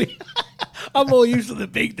I'm only used to the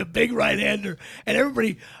big right-hander. And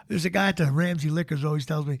everybody, there's a guy at the Ramsey Liquors always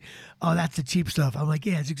tells me, "Oh, that's the cheap stuff." I'm like,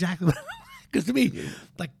 yeah, it's exactly what. Because to me,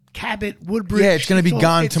 like Cabot, Woodbridge. Yeah, it's going to be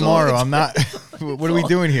gone tomorrow. I'm not. What are we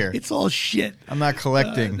doing here? It's all shit. I'm not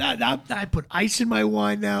collecting. I put ice in my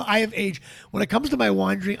wine now. I have aged. When it comes to my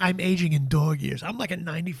wine drink, I'm aging in dog years. I'm like a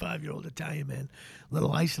 95-year-old Italian man.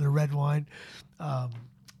 Little ice in a red wine.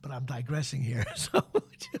 But I'm digressing here. So,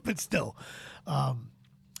 but still.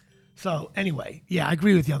 So anyway, yeah, I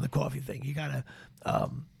agree with you on the coffee thing. You got to.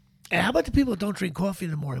 And how about the people that don't drink coffee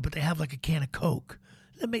in the morning, but they have like a can of Coke?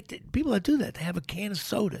 People that do that, they have a can of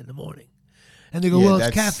soda in the morning. And they go, well,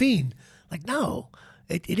 it's caffeine. Like, no,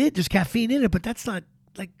 it is. There's caffeine in it, but that's not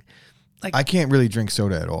like. I can't really drink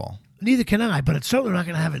soda at all. Neither can I, but it's certainly not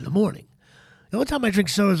going to have it in the morning. The only time I drink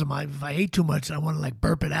soda is if I ate too much and I want to like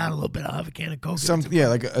burp it out a little bit, I'll have a can of Coke.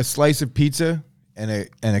 Like a slice of pizza and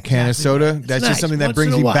a can of soda. That's nice. Just something that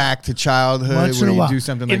brings you back to childhood when you do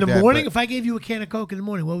something like that. In the morning, if I gave you a can of Coke in the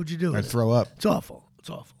morning, what would you do? I'd throw up. It's awful.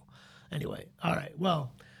 Anyway, all right.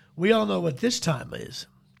 Well, we all know what this time is.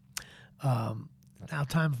 Now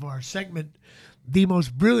time for our segment, the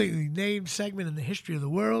most brilliantly named segment in the history of the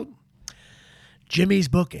world, Jimmy's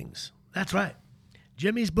Bookings. That's right.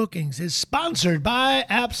 Jimmy's Bookings is sponsored by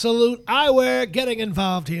Absolute Eyewear. Getting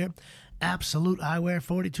involved here. Absolute Eyewear,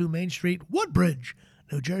 42 Main Street, Woodbridge,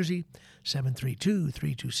 New Jersey,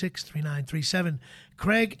 732-326-3937.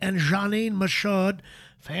 Craig and Janine Michaud,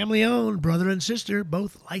 family-owned, brother and sister,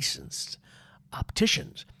 both licensed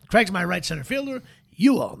opticians. Craig's my right center fielder.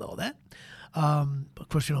 You all know that. Of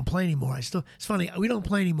course, we don't play anymore. It's funny, we don't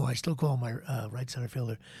play anymore. I still call my right center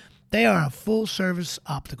fielder. They are a full-service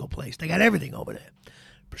optical place. They got everything over there.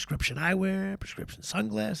 Prescription eyewear, prescription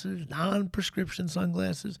sunglasses, non-prescription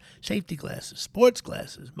sunglasses, safety glasses, sports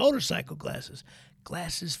glasses, motorcycle glasses,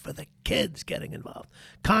 glasses for the kids getting involved,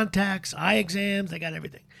 contacts, eye exams, they got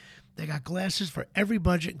everything. They got glasses for every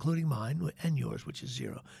budget, including mine and yours, which is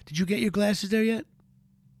zero. Did you get your glasses there yet?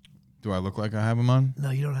 Do I look like I have them on? No,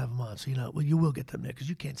 you don't have them on. So, you will get them there because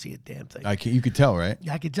you can't see a damn thing. You could tell, right?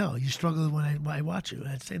 Yeah, I could tell. You struggle when I watch you.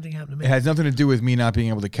 That same thing happened to me. It has nothing to do with me not being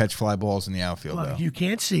able to catch fly balls in the outfield, though. You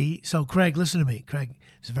can't see. So, Craig, listen to me. Craig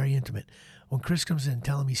is very intimate. When Chris comes in,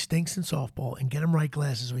 tell him he stinks in softball and get him right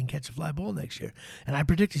glasses so he can catch a fly ball next year. And I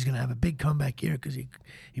predict he's going to have a big comeback year because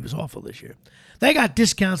he was awful this year. They got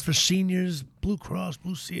discounts for seniors, Blue Cross,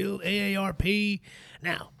 Blue Seal, AARP.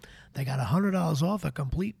 Now, they got $100 off a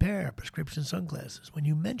complete pair of prescription sunglasses when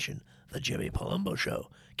you mention the Jimmy Palumbo Show.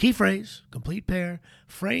 Key phrase, complete pair,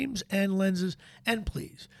 frames and lenses, and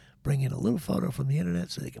please bring in a little photo from the internet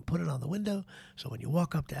so they can put it on the window. So when you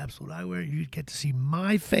walk up to Absolute Eyewear, you get to see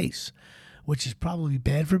my face, which is probably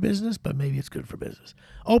bad for business, but maybe it's good for business.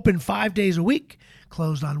 Open 5 days a week,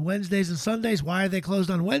 closed on Wednesdays and Sundays. Why are they closed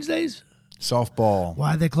on Wednesdays? Softball.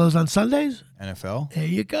 Why are they closed on Sundays? NFL. There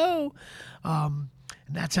you go. And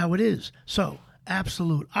that's how it is. So,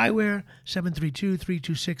 Absolute Eyewear,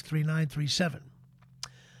 732-326-3937.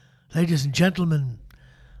 Ladies and gentlemen,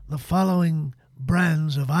 the following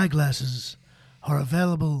brands of eyeglasses are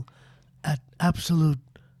available at Absolute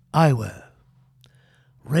Eyewear.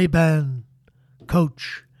 Ray-Ban,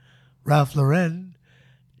 Coach, Ralph Lauren,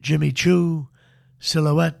 Jimmy Choo,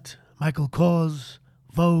 Silhouette, Michael Kors,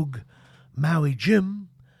 Vogue, Maui Jim,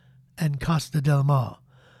 and Costa Del Mar.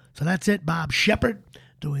 So that's it. Bob Shepard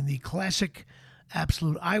doing the classic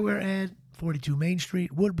Absolute Eyewear ad, 42 Main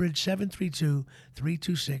Street, Woodbridge,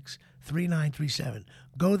 732-326-3937.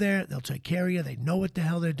 Go there. They'll take care of you. They know what the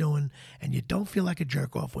hell they're doing, and you don't feel like a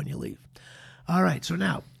jerk off when you leave. All right, so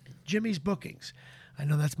now, Jimmy's Bookings. I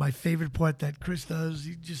know that's my favorite part that Chris does.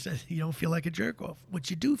 He just says you don't feel like a jerk off,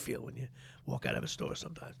 which you do feel when you walk out of a store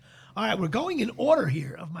sometimes. All right, we're going in order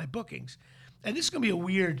here of my bookings. And this is going to be a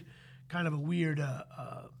weird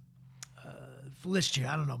list here.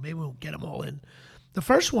 I don't know. Maybe we'll get them all in. The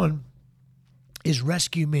first one is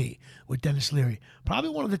Rescue Me with Dennis Leary. Probably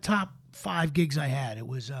one of the top 5 gigs I had. It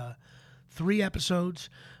was 3 episodes.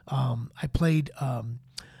 I played a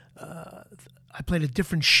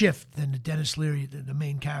different shift than the Dennis Leary, the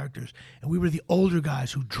main characters. And we were the older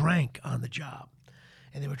guys who drank on the job.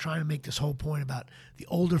 And they were trying to make this whole point about the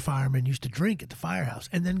older firemen used to drink at the firehouse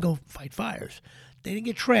and then go fight fires. They didn't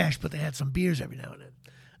get trashed, but they had some beers every now and then,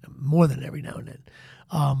 more than every now and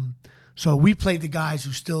then. So we played the guys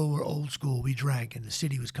who still were old school. We drank, and the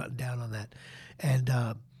city was cutting down on that. And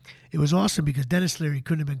it was awesome because Dennis Leary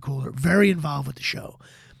couldn't have been cooler. Very involved with the show.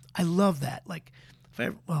 I love that. Like,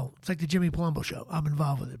 it's like the Jimmy Palumbo Show. I'm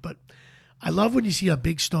involved with it. But I love when you see a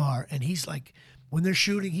big star, and he's like, when they're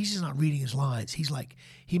shooting, he's just not reading his lines. He's like,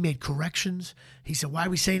 he made corrections. He said, why are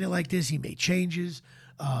we saying it like this? He made changes.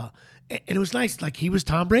 And it was nice. Like, he was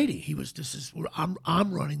Tom Brady. He was,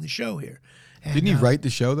 I'm running the show here. And, didn't he write the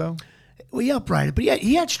show, though? Well, he uprighted it. But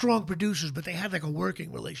he had strong producers, but they had like a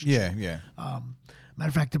working relationship. Yeah. Matter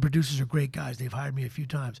of fact, the producers are great guys. They've hired me a few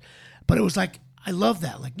times. But it was like, I love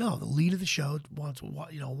that. Like, no, the lead of the show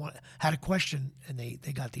had a question, and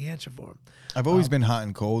they got the answer for him. I've always been hot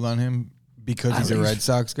and cold on him because he's a Red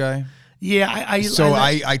Sox guy. Yeah,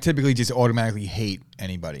 I typically just automatically hate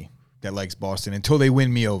anybody that likes Boston until they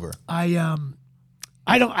win me over. I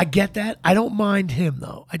get that. I don't mind him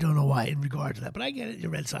though. I don't know why in regard to that, but I get it. You're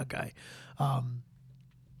a Red Sox guy.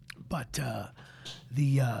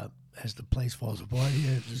 As the place falls apart,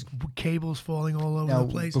 there's cables falling all over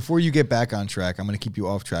the place. Before you get back on track, I'm going to keep you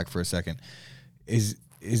off track for a second. Is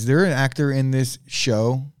there an actor in this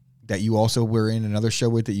show that you also were in another show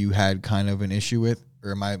with that you had kind of an issue with,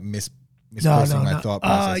 or am I misplacing my thought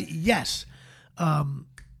process? Yes.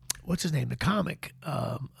 What's his name? The comic.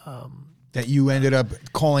 That you ended up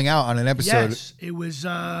calling out on an episode. Yes, it was.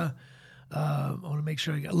 I want to make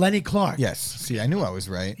sure Lenny Clark. Yes. See, I knew I was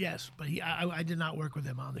right. Yes, but I did not work with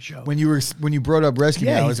him on the show. When you brought up Rescue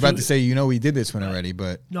Me, I was about to say, we did this one already,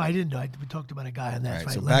 but no, I didn't. We talked about a guy on that. All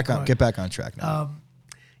right, so get back on track now.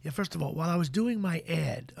 First of all, while I was doing my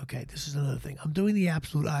ad, okay, this is another thing. I'm doing the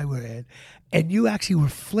Absolute Eyewear ad, and you actually were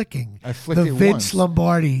flicking the Vince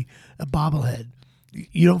Lombardi bobblehead.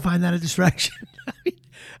 You don't find that a distraction?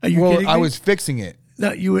 Are you kidding me? I was fixing it.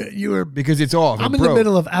 No, you were because it's off. I'm in the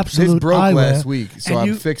middle of Absolute This broke Eyewear, last week, so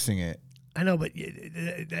I'm fixing it. I know, but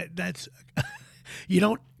that's you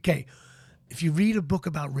don't. Okay, if you read a book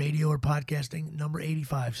about radio or podcasting, number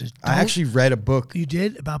 85 says. I actually read a book. You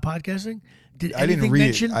did about podcasting? I didn't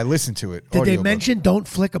read it. I listened to it. Did they mention don't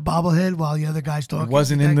flick a bobblehead while the other guy's talking? It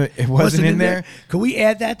wasn't in there. Can we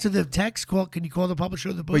add that to the text? Can you call the publisher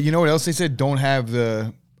of the book? But you know what else they said? Don't have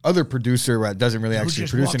the other producer that doesn't really actually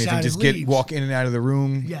produce anything. Just walk in and out of the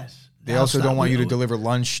room. Yes. They also don't want you to deliver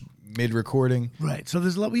lunch mid-recording. Right. So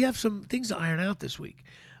we have some things to iron out this week.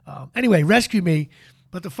 Anyway, Rescue Me.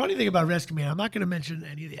 But the funny thing about Rescue Me, I'm not going to mention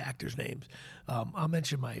any of the actors' names. I'll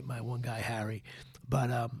mention my one guy, Harry.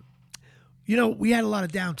 But, we had a lot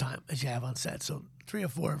of downtime, as you have on set. So 3 or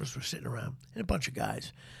 4 of us were sitting around, and a bunch of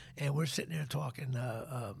guys. And we're sitting there talking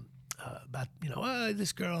about,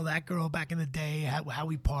 this girl, that girl back in the day, how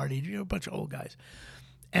we partied, a bunch of old guys.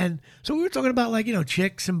 And so we were talking about,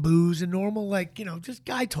 chicks and booze and normal, just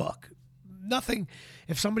guy talk. Nothing.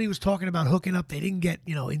 If somebody was talking about hooking up, they didn't get,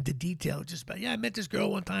 into detail. Just about, I met this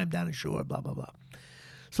girl one time down in Shore, blah, blah, blah.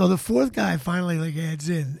 So the 4th guy finally, adds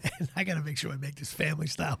in, and I got to make sure I make this family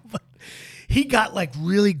style, but he got,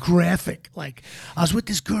 really graphic. I was with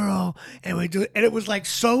this girl, and and it was,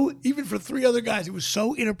 so, even for 3 other guys, it was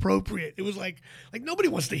so inappropriate. It was like nobody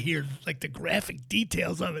wants to hear, the graphic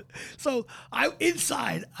details of it. So I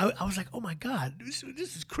was like, oh, my God, this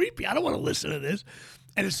is creepy. I don't want to listen to this.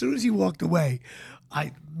 And as soon as he walked away,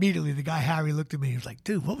 immediately, the guy, Harry, looked at me. He was like,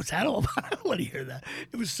 dude, what was that all about? I don't want to hear that.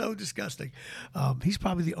 It was so disgusting. He's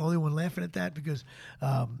probably the only one laughing at that because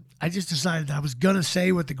I just decided I was going to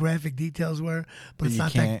say what the graphic details were, but it's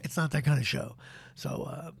not that kind of show.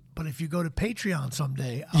 So, but if you go to Patreon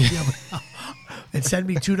someday, I'll be able and send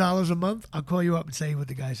me $2 a month, I'll call you up and say what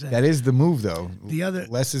the guy said. That is the move, though.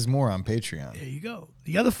 Less is more on Patreon. There you go.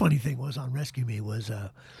 The other funny thing was on Rescue Me was,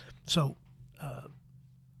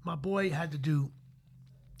 my boy had to do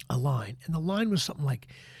a line, and the line was something like,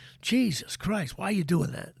 Jesus Christ, why are you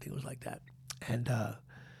doing that? It was like that. And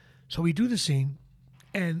so we do the scene,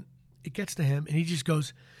 and it gets to him, and he just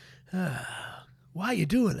goes, why are you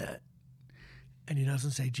doing that? And he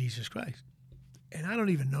doesn't say Jesus Christ. And I don't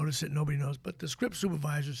even notice it. Nobody knows. But the script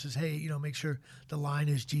supervisor says, hey, make sure the line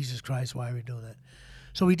is Jesus Christ. Why are we doing that?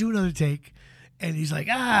 So we do another take, and he's like,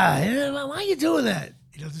 why are you doing that?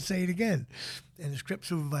 He doesn't say it again. And the script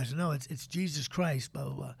supervisor, no, it's Jesus Christ, blah,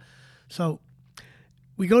 blah, blah. So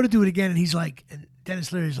we go to do it again, and he's like, and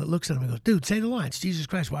Dennis Leary looks at him and goes, dude, say the line. It's Jesus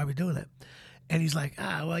Christ. Why are we doing that? And he's like,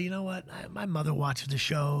 well, you know what? My mother watches the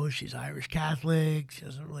show. She's Irish Catholic. She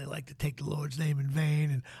doesn't really like to take the Lord's name in vain.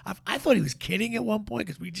 And I thought he was kidding at one point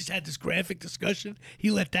because we just had this graphic discussion. He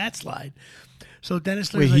let that slide. So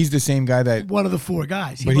Dennis Leary. Wait, he's the same guy that. One of the four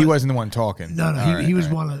guys. He wasn't the one talking. No, he was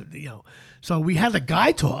one of the, So we had the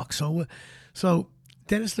guy talk. So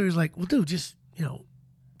Dennis Leary's like, well, dude, just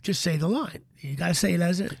say the line. You got to say it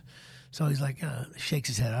as it. So he's like, shakes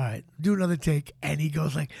his head. All right, do another take. And he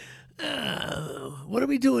goes like, what are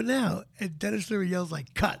we doing now? And Dennis Leary yells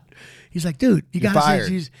like, cut. He's like, dude, you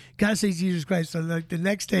gotta say Jesus Christ. So like the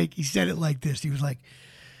next take, he said it like this. He was like,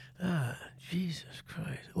 Jesus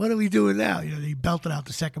Christ, what are we doing now? He belted out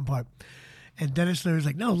the second part. And Dennis Leary's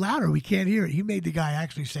like, no, louder, we can't hear it. He made the guy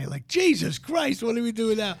actually say like, Jesus Christ, what are we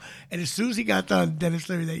doing now? And as soon as he got done, Dennis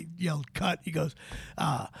Leary, they yelled, cut. He goes,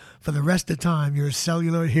 for the rest of the time, you're a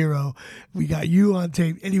cellular hero. We got you on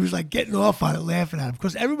tape. And he was like getting off on it, laughing at him.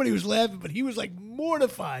 Because everybody was laughing, but he was like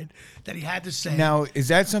mortified that he had to say. Now, is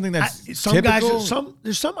that something that's some typical? Guys,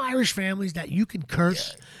 there's some Irish families that you can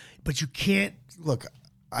curse, but you can't. Look,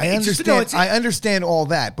 I understand all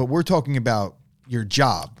that, but we're talking about your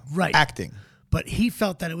job, right? Acting. But he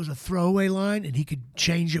felt that it was a throwaway line and he could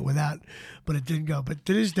change it but it didn't go. But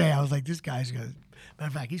to this day, I was like, this guy's going to, matter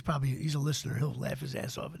of fact, he's a listener. He'll laugh his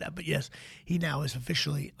ass off at that. But yes, he now is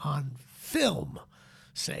officially on film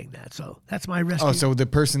saying that. So that's my rescue. Oh, so the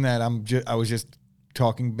person that I was just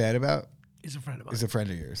talking bad about is a friend of mine. Is a friend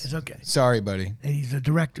of yours. It's okay. Sorry, buddy. And he's a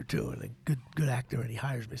director too and a good actor and he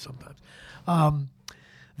hires me sometimes.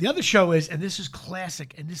 The other show is, and this is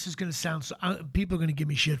classic, and this is going to sound, people are going to give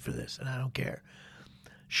me shit for this, and I don't care.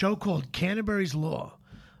 Show called Canterbury's Law,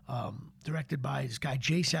 directed by this guy,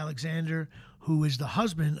 Jace Alexander, who is the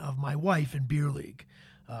husband of my wife in Beer League.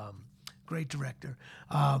 Great director.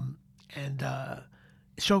 And a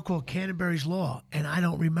show called Canterbury's Law, and I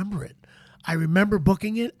don't remember it. I remember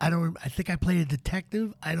booking it. I think I played a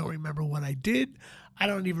detective. I don't remember what I did. I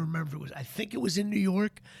don't even remember if I think it was in New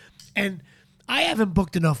York. And I haven't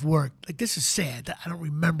booked enough work. Like, this is sad that I don't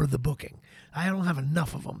remember the booking. I don't have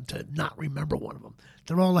enough of them to not remember one of them.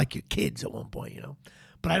 They're all like your kids at one point,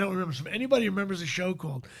 But I don't remember. So if anybody remembers a show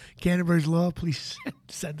called Canterbury's Law, please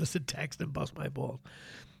send us a text and bust my balls.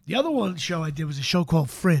 The other show I did was a show called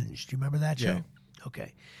Fringe. Do you remember that show? Yeah.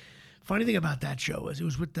 Okay. Funny thing about that show is it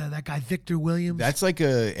was with that guy Victor Williams. That's like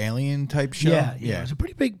a alien type show. Yeah. It was a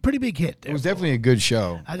pretty big hit. It was definitely a good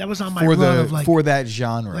show. That was on my run of like for that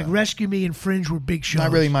genre. Like Rescue Me and Fringe were big shows.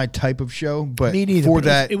 Not really my type of show, but me neither. For but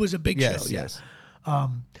that, it was a big show. Yes. It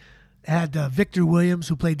had Victor Williams,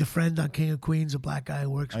 who played the friend on King of Queens, a black guy who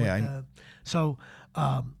works with. Yeah, so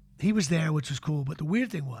he was there, which was cool. But the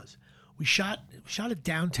weird thing was, we shot it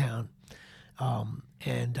downtown,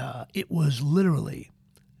 and it was literally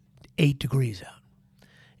 8 degrees out.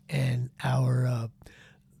 And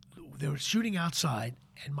they were shooting outside,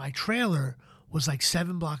 and my trailer was like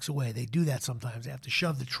 7 blocks away. They do that sometimes. They have to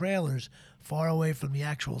shove the trailers far away from the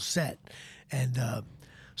actual set. And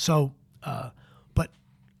but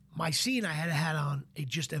my scene, I had on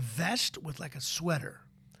just a vest with like a sweater,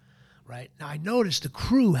 right? Now, I noticed the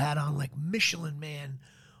crew had on like Michelin Man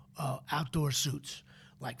outdoor suits,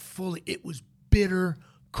 like fully. It was bitter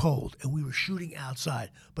cold, and we were shooting outside.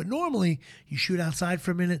 But normally, you shoot outside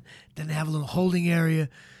for a minute, then they have a little holding area.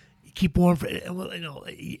 You keep warm for it,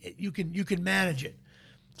 and you can manage it.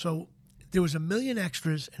 So there was 1 million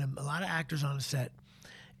extras and a lot of actors on the set,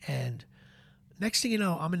 and next thing you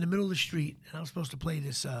know, I'm in the middle of the street, and I'm supposed to play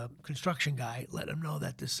this construction guy, let him know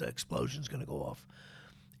that this explosion's going to go off.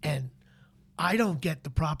 And I don't get the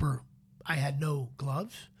proper. I had no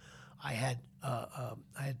gloves. I had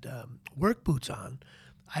work boots on.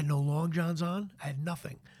 I had no long johns on. I had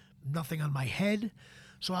nothing on my head.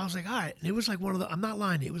 So I was like, all right. And it was like I'm not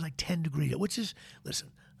lying to you, it was like 10 degrees, which is, listen,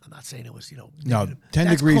 I'm not saying it was, no, 10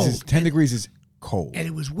 degrees is 10 degrees is cold. And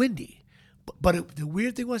it was windy. But the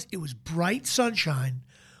weird thing was, it was bright sunshine,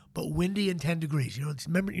 but windy and 10 degrees.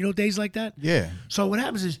 Remember days like that? Yeah. So what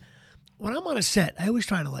happens is, when I'm on a set, I always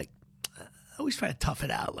try to tough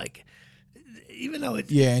it out. Like, even though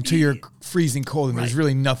it's... Yeah, until you're freezing cold and there's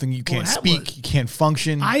really nothing. You can't speak. You can't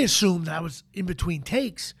function. I assumed I was in between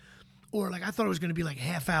takes, or like I thought it was going to be like a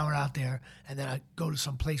half hour out there, and then I'd go to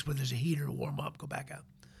some place where there's a heater, warm up, go back out.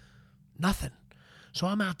 Nothing. So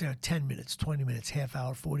I'm out there 10 minutes, 20 minutes, half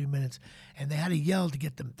hour, 40 minutes, and they had to yell to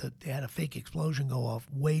get them. They had a fake explosion go off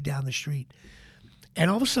way down the street. And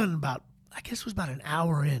all of a sudden, I guess it was about an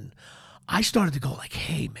hour in, I started to go like,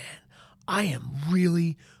 hey, man, I am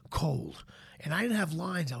really cold. And I didn't have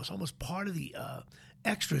lines. I was almost part of the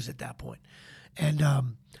extras at that point. And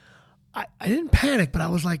I didn't panic, but I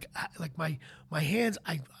was like my hands,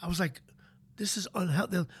 I was like this is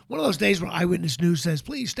unhealthy. One of those days where Eyewitness News says,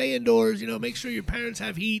 please stay indoors, make sure your parents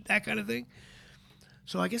have heat, that kind of thing.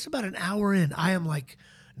 So I guess about an hour in, I'm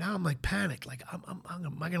panicked. Like, am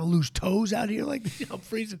I going to lose toes out here? Like, I'm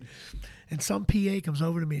freezing. And some PA comes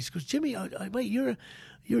over to me. She goes, Jimmy, wait, you're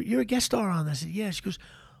a guest star on this. I said, yeah. She goes,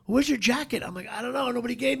 where's your jacket? I'm like, I don't know.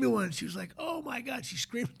 Nobody gave me one. She was like, oh, my God. She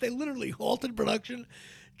screamed. They literally halted production.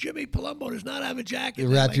 Jimmy Palumbo does not have a jacket.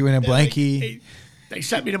 They wrapped you in a blankie. They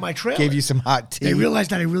sent me to my trailer. Gave you some hot tea. They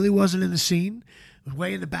realized that I really wasn't in the scene. It was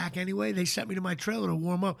way in the back anyway. They sent me to my trailer to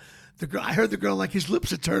warm up. I heard the girl, like, his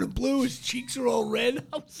lips are turning blue. His cheeks are all red.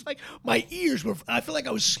 I was like, my ears were, I feel like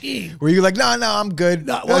I was skiing. Were you like, no, I'm good.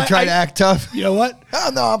 No, well, try to act tough. You know what? Oh,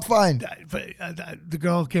 no, I'm fine. The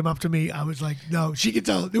girl came up to me. I was like, no, she could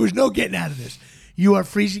tell. There was no getting out of this. You are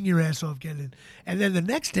freezing your ass off getting in. And then the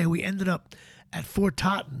next day, we ended up at Fort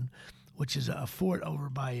Totten, which is a fort over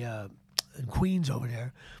by in Queens over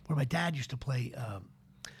there, where my dad used to play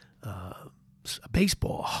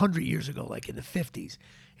baseball 100 years ago, like in the 50s.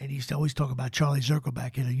 And he used to always talk about Charlie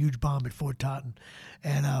Zirkelback hit a huge bomb at Fort Totten.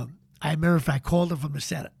 And I remember if I called him from the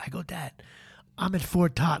set, I go, Dad, I'm at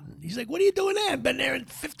Fort Totten. He's like, what are you doing there? I've been there in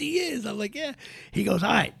 50 years. I'm like, yeah. He goes,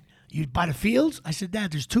 all right, you by the fields? I said,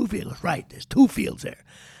 Dad, there's 2 fields. Right, there's 2 fields there.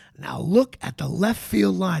 Now look at the left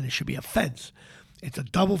field line. It should be a fence. It's a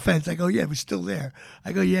double fence. I go, yeah, it's still there.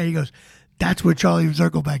 I go, yeah. He goes, that's where Charlie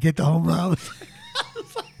Zirkelback hit the home run. I was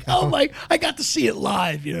like, oh my, I got to see it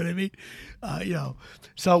live. You know what I mean?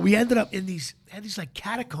 So we ended up in these like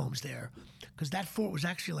catacombs there, because that fort was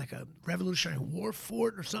actually like a Revolutionary War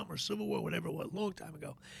fort or something, or Civil War, whatever it was, a long time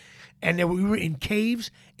ago. And then we were in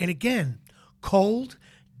caves, and again, cold,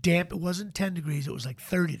 damp. It wasn't 10 degrees; it was like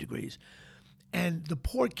 30 degrees. And the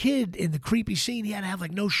poor kid in the creepy scene, he had to have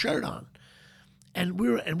like no shirt on. And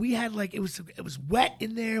we had like, it was wet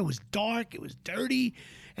in there, it was dark, it was dirty,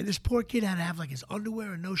 and this poor kid had to have like his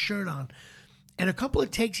underwear and no shirt on. And a couple of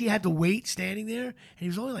takes he had to wait standing there, and he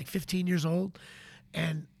was only like 15 years old.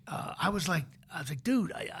 And I was like,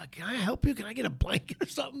 dude, can I help you? Can I get a blanket or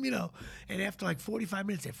something? And after like 45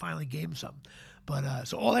 minutes, they finally gave him something. But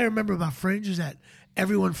so all I remember about Fringe is that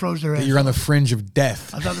everyone froze their ass. You're on the fringe of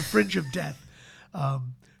death. I was on the fringe of death.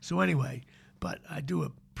 So anyway, but I do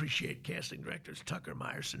appreciate casting directors Tucker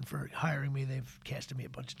Meyerson for hiring me. They've casted me a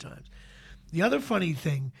bunch of times. The other funny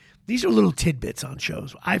thing, these are little tidbits on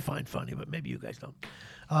shows I find funny, but maybe you guys don't.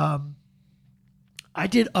 I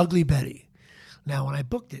did Ugly Betty. Now, when I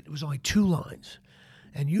booked it, it was only 2 lines.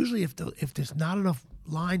 And usually if there's not enough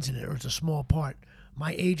lines in it, or it's a small part,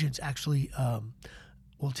 my agents actually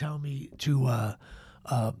will tell me to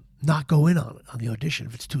not go in on the audition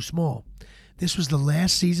if it's too small. This was the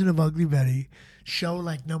last season of Ugly Betty, show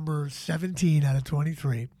like number 17 out of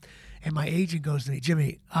 23. And my agent goes to me,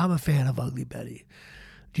 Jimmy, I'm a fan of Ugly Betty.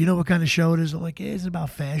 Do you know what kind of show it is? I'm like, yeah, it's about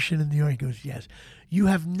fashion in New York. He goes, yes. You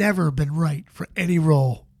have never been right for any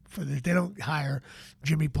role for this. They don't hire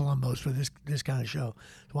Jimmy Palumbos for this kind of show.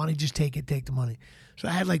 So why don't you just take the money? So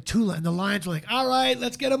I had like 2 lines. And the lines were like, all right,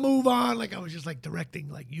 let's get a move on. Like I was just like directing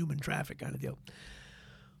like human traffic kind of deal.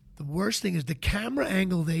 The worst thing is the camera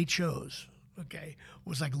angle they chose, okay,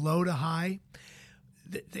 was like low to high.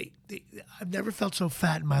 I've never felt so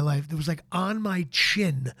fat in my life. It was like on my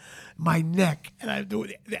chin, my neck, and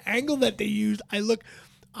the angle that they used. I look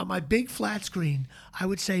on my big flat screen. I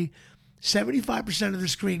would say 75% of the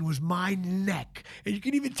screen was my neck, and you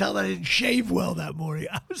can even tell that I didn't shave well that morning.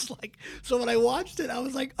 I was like, so when I watched it, I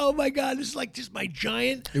was like, oh my God, this is like just my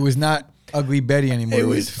giant. It was not Ugly Betty anymore. It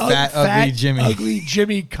was fat, ugly Jimmy. Ugly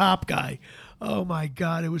Jimmy cop guy. Oh my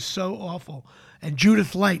God, it was so awful. And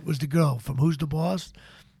Judith Light was the girl from Who's the Boss?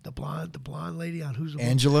 The blonde lady on Who's the Boss?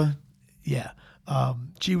 Angela? Yeah.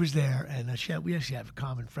 She was there, and we actually have a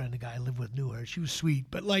common friend, the guy I live with knew her. She was sweet,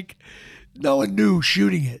 but like no one knew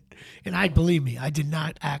shooting it. And believe me, I did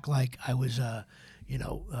not act like I was a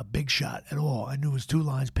big shot at all. I knew it was 2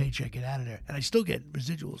 lines, paycheck, get out of there. And I still get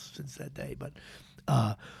residuals since that day. But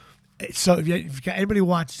so if anybody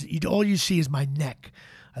watches, all you see is my neck.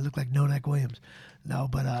 I look like No Neck Williams. No,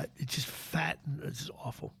 but it's just fat and it's just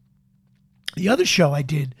awful. The other show I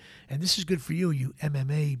did, and this is good for you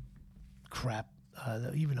MMA crap,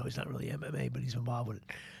 even though he's not really MMA, but he's involved with it.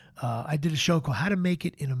 I did a show called How to Make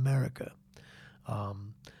It in America.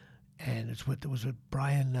 And there was a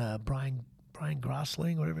Brian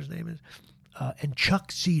Gosling, whatever his name is. And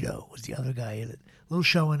Chuck Zito was the other guy in it. Little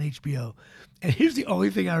show on HBO. And here's the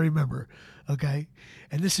only thing I remember, okay?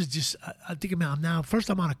 And this is just, I think about now. First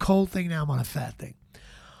I'm on a cold thing, now I'm on a fat thing.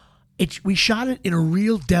 We shot it in a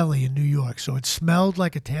real deli in New York, so it smelled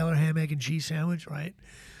like a Taylor ham, egg, and cheese sandwich, right?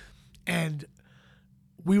 And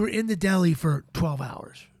we were in the deli for 12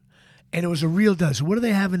 hours. And it was a real deli. So what do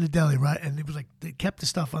they have in the deli, right? And it was like they kept the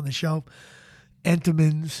stuff on the shelf.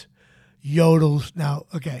 Entenmann's, Yodels. Now,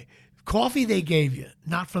 okay, coffee they gave you,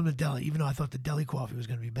 not from the deli, even though I thought the deli coffee was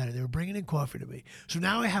going to be better. They were bringing in coffee to me. So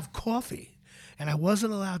now I have coffee, and I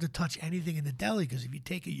wasn't allowed to touch anything in the deli because if you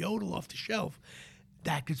take a Yodel off the shelf,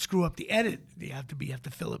 that could screw up the edit. You have to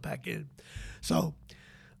fill it back in. So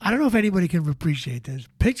I don't know if anybody can appreciate this.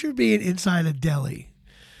 Picture being inside a deli.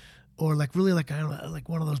 Or like really like, I don't know, like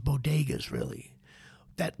one of those bodegas really,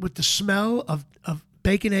 that with the smell of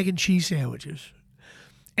bacon, egg, and cheese sandwiches,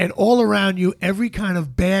 and all around you every kind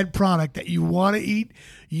of bad product that you want to eat,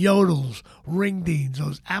 Yodels, ring-dings,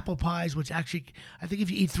 those apple pies, which actually I think if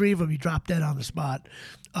you eat 3 of them you drop dead on the spot,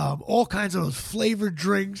 all kinds of those flavored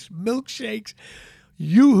drinks, milkshakes,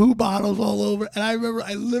 Yoo-hoo bottles all over. And I remember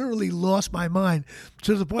I literally lost my mind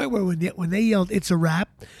to the point where when they yelled, "It's a wrap,"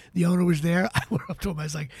 the owner was there. I went up to him. I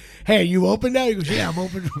was like, "Hey, are you open now?" He goes, "Yeah, I'm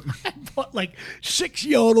open." I bought like 6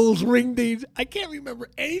 Yodels, ring-dings. I can't remember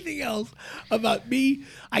anything else about me.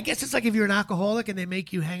 I guess it's like if you're an alcoholic and they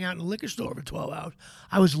make you hang out in a liquor store for 12 hours.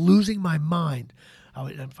 I was losing my mind.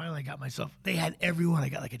 And finally I got myself, they had everyone. I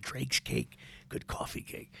got like a Drake's cake, good coffee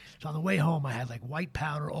cake. So on the way home, I had like white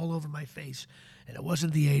powder all over my face. And it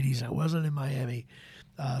wasn't the 80s. I wasn't in Miami.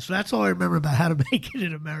 So that's all I remember about how to make it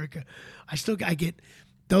in America. I get,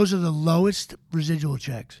 those are the lowest residual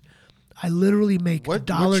checks. I literally make $1.10 what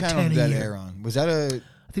channel did a that year. air on? Was that a...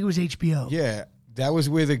 I think it was HBO. Yeah. That was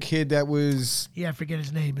with a kid that was... Yeah, I forget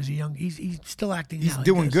his name. Is he young? He's still acting now. He's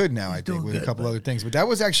doing good now, I think, with a couple other things. But that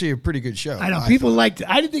was actually a pretty good show. I know. People liked it.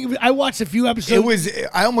 I didn't think... I watched a few episodes. It was...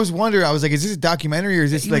 I almost wondered. I was like, is this a documentary or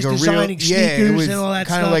is this like a real... Yeah, it was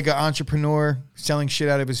kind of like an entrepreneur selling shit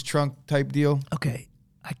out of his trunk type deal. Okay.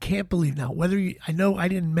 I can't believe now, whether you... I know I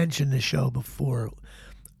didn't mention this show before.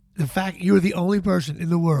 The fact you're the only person in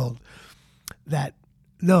the world that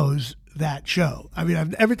knows that show. I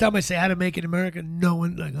mean, every time I say how to make it in America, no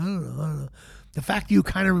one, like, I don't know. The fact you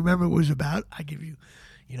kind of remember what it was about, I give you,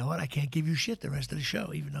 you know what, I can't give you shit the rest of the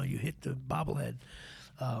show, even though you hit the bobblehead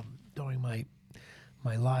during my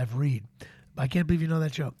live read. But I can't believe you know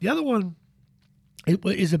that show. The other one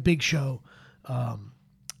is a big show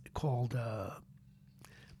called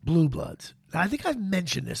Blue Bloods. Now, I think I've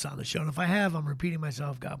mentioned this on the show, and if I have, I'm repeating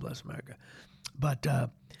myself. God bless America. But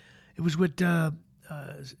it was with...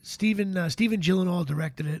 Stephen Gyllenhaal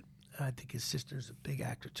directed it. I think his sister's a big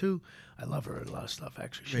actor too. I love her in a lot of stuff.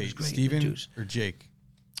 Actually, she was great. Stephen or Jake?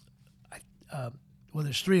 Well,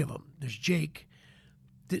 there's 3 of them. There's Jake.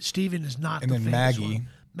 Stephen is not. And the then famous Maggie. One.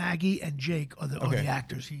 Maggie and Jake are the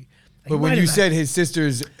actors. But when you said his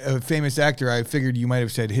sister's a famous actor, I figured you might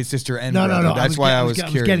have said his sister and no. That's why I was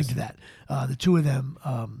curious. I was getting to that. The 2 of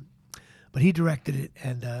them. But he directed it,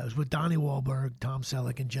 and it was with Donnie Wahlberg, Tom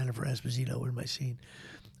Selleck, and Jennifer Esposito were in my scene.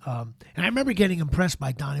 And I remember getting impressed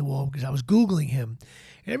by Donnie Wahlberg because I was Googling him.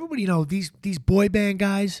 And everybody, these boy band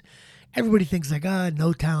guys, everybody thinks like,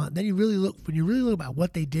 no talent. Then when you really look about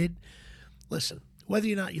what they did, listen, whether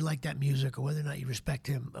or not you like that music or whether or not you respect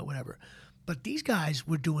him or whatever, but these guys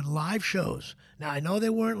were doing live shows. Now, I know they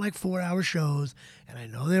weren't like 4-hour shows, and I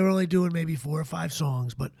know they were only doing maybe 4 or 5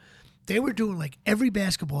 songs, but they were doing like every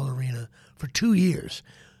basketball arena for 2 years,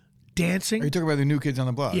 dancing. Are you talking about the New Kids on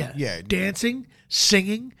the Block? Yeah. Dancing,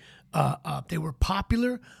 singing. They were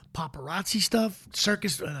popular. Paparazzi stuff,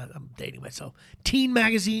 circus. I'm dating myself. Teen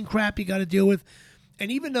magazine crap you got to deal with.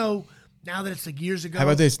 And even though now that it's like years ago. How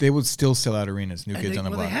about this? They would still sell out arenas, New Kids on the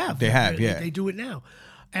Block. They have. Yeah. They do it now.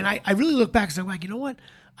 And I really look back and I'm like, you know what?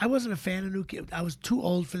 I wasn't a fan of New Kids. I was too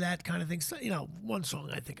old for that kind of thing. So, one song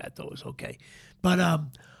I thought was okay. But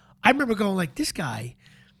I remember going like, this guy,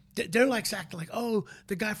 they're like acting like, oh,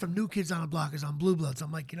 the guy from New Kids on the Block is on Blue Bloods.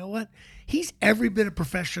 I'm like, you know what? He's every bit a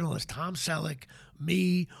professional as Tom Selleck,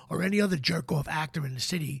 me, or any other jerk-off actor in the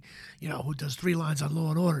city, who does 3 lines on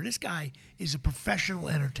Law & Order. This guy is a professional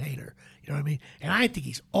entertainer. You know what I mean? And I think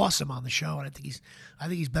he's awesome on the show, and I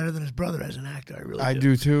think he's better than his brother as an actor. I really do. I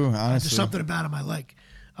do too, honestly. There's something about him I like.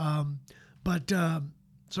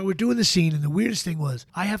 So we're doing the scene, and the weirdest thing was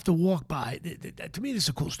I have to walk by. To me, this is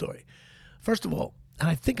a cool story. First of all, and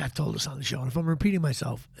I think I've told this on the show, and if I'm repeating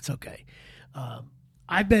myself, it's okay.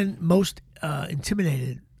 I've been most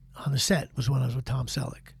intimidated on the set was when I was with Tom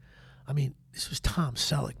Selleck. I mean, this was Tom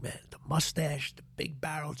Selleck, man. The mustache, the big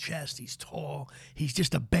barrel chest. He's tall. He's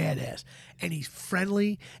just a badass. And he's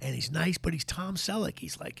friendly and he's nice, but he's Tom Selleck.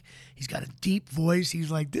 He's got a deep voice.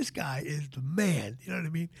 He's like, this guy is the man. You know what I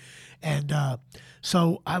mean? And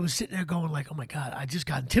so I was sitting there going like, oh my God, I just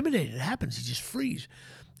got intimidated. It happens. You just freeze.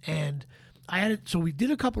 And so we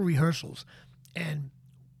did a couple rehearsals, and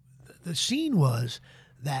the scene was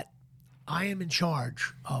that I am in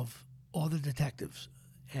charge of all the detectives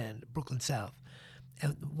and Brooklyn South.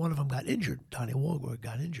 And one of them got injured. Donnie Wahlberg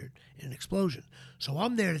got injured in an explosion. So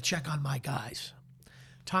I'm there to check on my guys.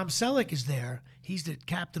 Tom Selleck is there. He's the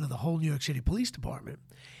captain of the whole New York City Police Department.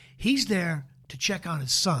 He's there to check on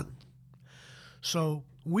his son. So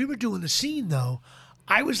we were doing the scene, though.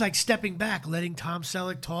 I was like stepping back, letting Tom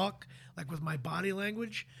Selleck talk, like with my body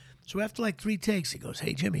language. So after like 3 takes, he goes,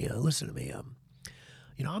 "Hey, Jimmy, listen to me.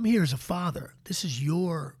 I'm here as a father. This is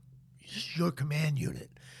your command unit.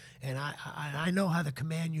 And I know how the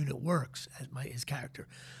command unit works as his character.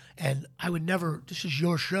 And I would never, this is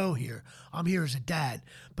your show here. I'm here as a dad."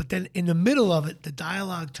 But then in the middle of it, the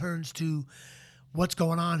dialogue turns to what's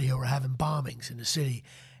going on here. We're having bombings in the city.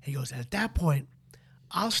 And he goes, and at that point,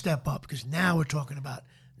 I'll step up because now we're talking about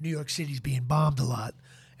New York City's being bombed a lot.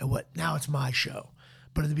 And now it's my show.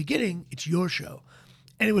 But in the beginning, it's your show.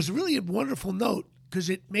 And it was really a wonderful note because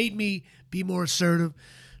it made me be more assertive.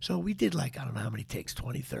 So we did like, I don't know how many takes,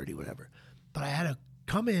 20, 30, whatever. But I had to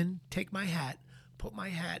come in, take my hat, put my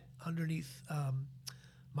hat underneath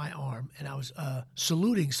my arm, and I was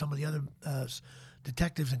saluting some of the other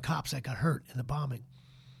detectives and cops that got hurt in the bombing.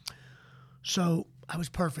 So I was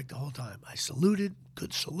perfect the whole time. I saluted,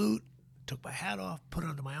 good salute, took my hat off, put it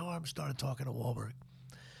under my arm, started talking to Wahlberg.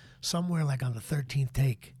 Somewhere like on the 13th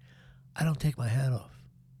take, I don't take my hat off,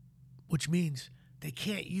 which means they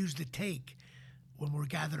can't use the take when we're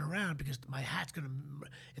gathered around because my hat's going to,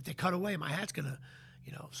 if they cut away, my hat's going to,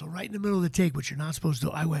 So right in the middle of the take, which you're not supposed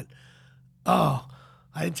to, I went, "Oh,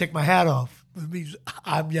 I didn't take my hat off." It means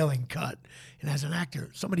I'm yelling cut. And as an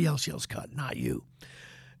actor, somebody else yells cut, not you.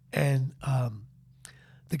 And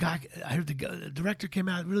the guy, I heard the director came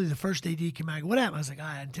out, really the first AD came out, "What happened?" I was like,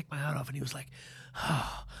 "I didn't take my hat off." And he was like,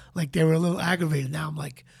 "Oh," like they were a little aggravated. Now I'm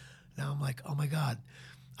like, oh my God.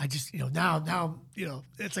 I just, now,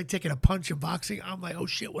 it's like taking a punch in boxing. I'm like, oh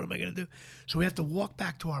shit, what am I going to do? So we have to walk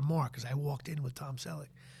back to our mark because I walked in with Tom Selleck.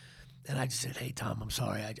 And I just said, "Hey, Tom, I'm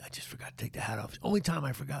sorry. I just forgot to take the hat off." Only time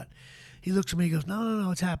I forgot. He looks at me, he goes, no,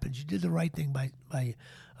 it's happened. You did the right thing by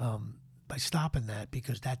stopping that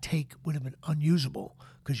because that take would have been unusable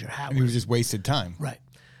because your hat was just wasted time. Right.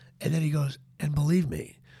 And then he goes, "And believe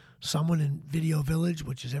me, someone in Video Village,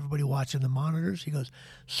 which is everybody watching the monitors," he goes,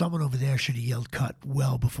 "someone over there should have yelled cut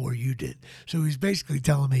well before you did." So he's basically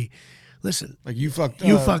telling me, listen, like you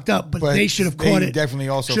fucked up, but they should have caught it. Definitely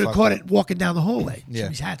also should have caught it walking down the hallway. Yeah.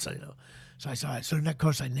 Somebody's hats, So I saw it. So of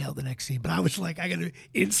course I nailed the next scene. But I was like,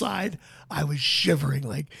 inside, I was shivering.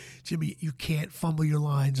 Like, "Jimmy, you can't fumble your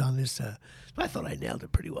lines on this." But I thought I nailed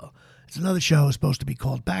it pretty well. It's another show. It's supposed to be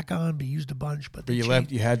called Back On, be used a bunch. But you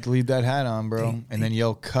left. You had to leave that hat on, bro, and then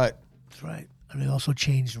yell cut. That's right. And they also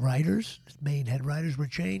changed writers. Main head writers were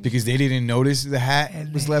changed. Because they didn't notice the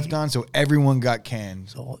hat was left on, so everyone got canned.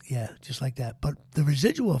 So, yeah, just like that. But the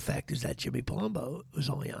residual effect is that Jimmy Palumbo was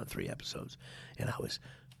only on 3 episodes, and I was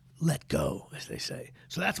let go, as they say.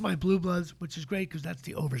 So that's my Blue Bloods, which is great because that's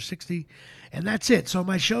the over 60. And that's it. So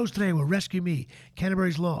my shows today were Rescue Me,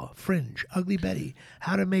 Canterbury's Law, Fringe, Ugly Betty,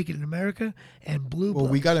 How to Make It in America, and Blue Bloods.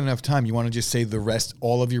 Well, we got enough time. You want to just say the rest,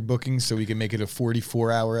 all of your bookings, so we can make it a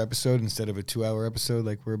 44-hour episode instead of a 2-hour episode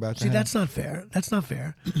like we're about to have? That's not fair. That's not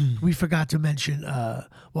fair. We forgot to mention,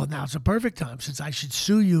 well, now it's a perfect time since I should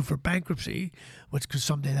sue you for bankruptcy, which because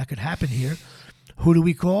someday that could happen here. Who do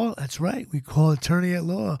we call? That's right. We call attorney at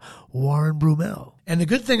law, Warren Brumell. And the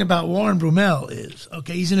good thing about Warren Brumell is,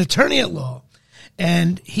 he's an attorney at law,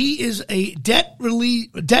 and he is a debt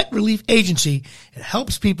relief agency. It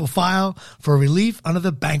helps people file for relief under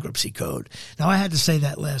the bankruptcy code. Now, I had to say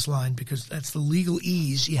that last line because that's the legal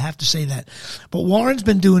ease. You have to say that. But Warren's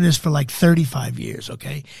been doing this for like 35 years,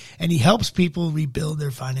 okay? And he helps people rebuild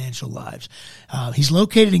their financial lives. He's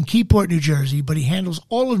located in Keyport, New Jersey, but he handles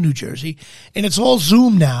all of New Jersey. And it's all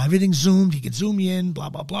Zoom now. Everything's Zoomed. He can Zoom you in, blah,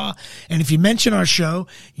 blah, blah. And if you mention our show,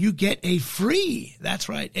 you get a free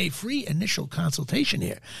initial consultation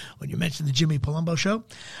here when you mention the Jimmy Palumbo Show.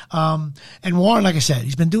 And Warren, like I said,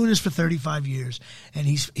 he's been doing this for 35 years, and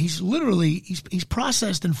he's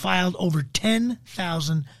processed and filed over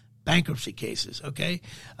 10,000 bankruptcy cases. Okay,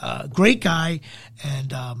 great guy,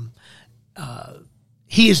 and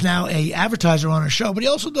he is now a advertiser on our show, but he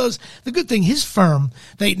also does the good thing. His firm,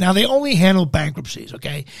 they only handle bankruptcies,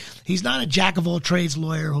 okay? He's not a jack-of-all-trades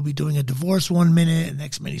lawyer who'll be doing a divorce 1 minute, and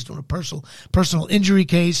next minute he's doing a personal injury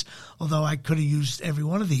case, although I could have used every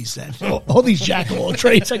one of these then. All these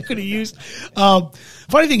jack-of-all-trades I could have used.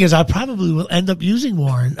 Funny thing is, I probably will end up using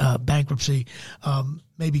Warren bankruptcy.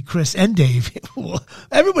 maybe Chris and Dave.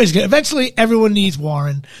 Everybody's going to, eventually everyone needs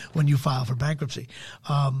Warren when you file for bankruptcy.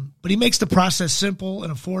 But he makes the process simple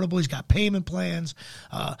and affordable. He's got payment plans.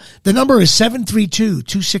 The number is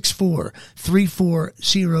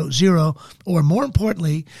 732-264-3400, or more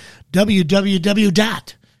importantly,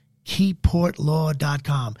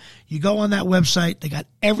 www.keyportlaw.com. You go on that website. They got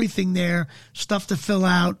everything there, stuff to fill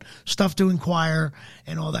out, stuff to inquire,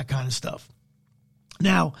 and all that kind of stuff.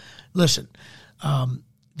 Now, listen,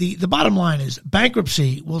 the bottom line is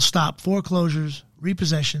bankruptcy will stop foreclosures,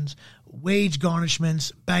 repossessions, wage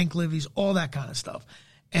garnishments, bank levies, all that kind of stuff.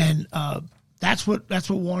 And that's what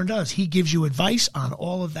Warren does. He gives you advice on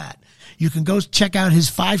all of that. You can go check out his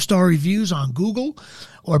 5-star reviews on Google,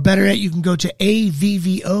 or better yet, you can go to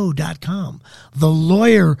avvo.com, the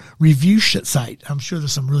lawyer review site. I'm sure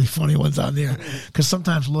there's some really funny ones on there, because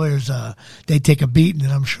sometimes lawyers, they take a beating,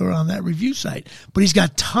 and I'm sure on that review site. But he's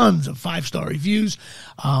got tons of 5-star reviews.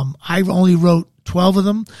 I only wrote 12 of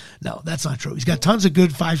them. No, that's not true. He's got tons of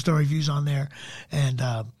good 5-star reviews on there. And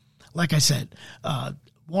like I said,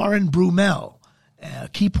 Warren Brumell,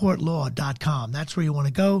 keyportlaw.com. That's where you want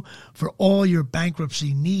to go for all your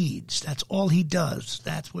bankruptcy needs. That's all he does.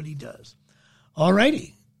 That's what he does. All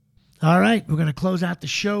righty. All right. We're going to close out the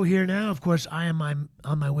show here now. Of course, I am on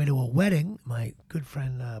my way to a wedding. My good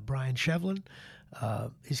friend Brian Shevlin,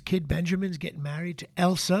 his kid Benjamin's getting married to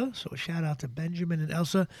Elsa. So a shout out to Benjamin and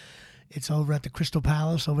Elsa. It's over at the Crystal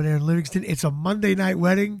Palace over there in Livingston. It's a Monday night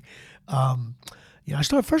wedding.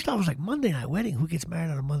 First I was like, Monday night wedding? Who gets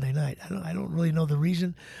married on a Monday night? I don't really know the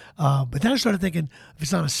reason. But then I started thinking, if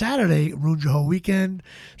it's on a Saturday, it ruins your whole weekend.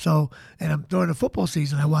 So, and I'm during the football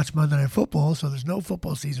season, I watch Monday Night Football, so there's no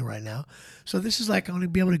football season right now. So this is like I'm going to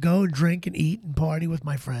be able to go and drink and eat and party with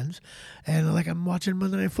my friends. And like I'm watching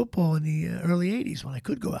Monday Night Football in the early 80s when I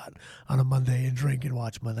could go out on a Monday and drink and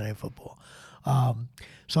watch Monday Night Football.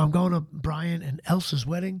 So I'm going to Brian and Elsa's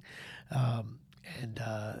wedding. And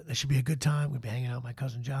that should be a good time. We'll be hanging out with my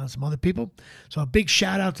cousin John and some other people. So a big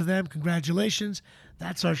shout out to them. Congratulations.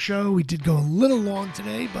 That's our show. We did go a little long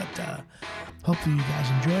today, but hopefully you guys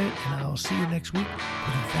enjoy it. And I'll see you next week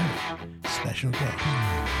with a very special guest.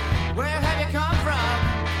 Where have you come from?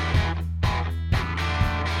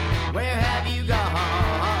 Where have you gone?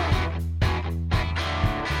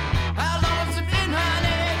 How long's it been,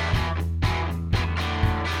 honey,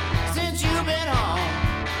 since you've been home?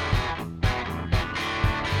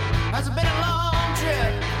 Has it been a long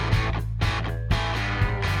trip?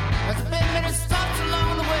 Has it been many stops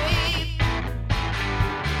along the way?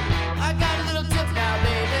 I got a little tip now,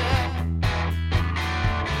 baby.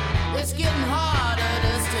 It's getting harder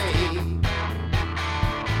to stay.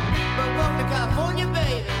 But welcome to California,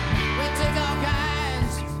 baby.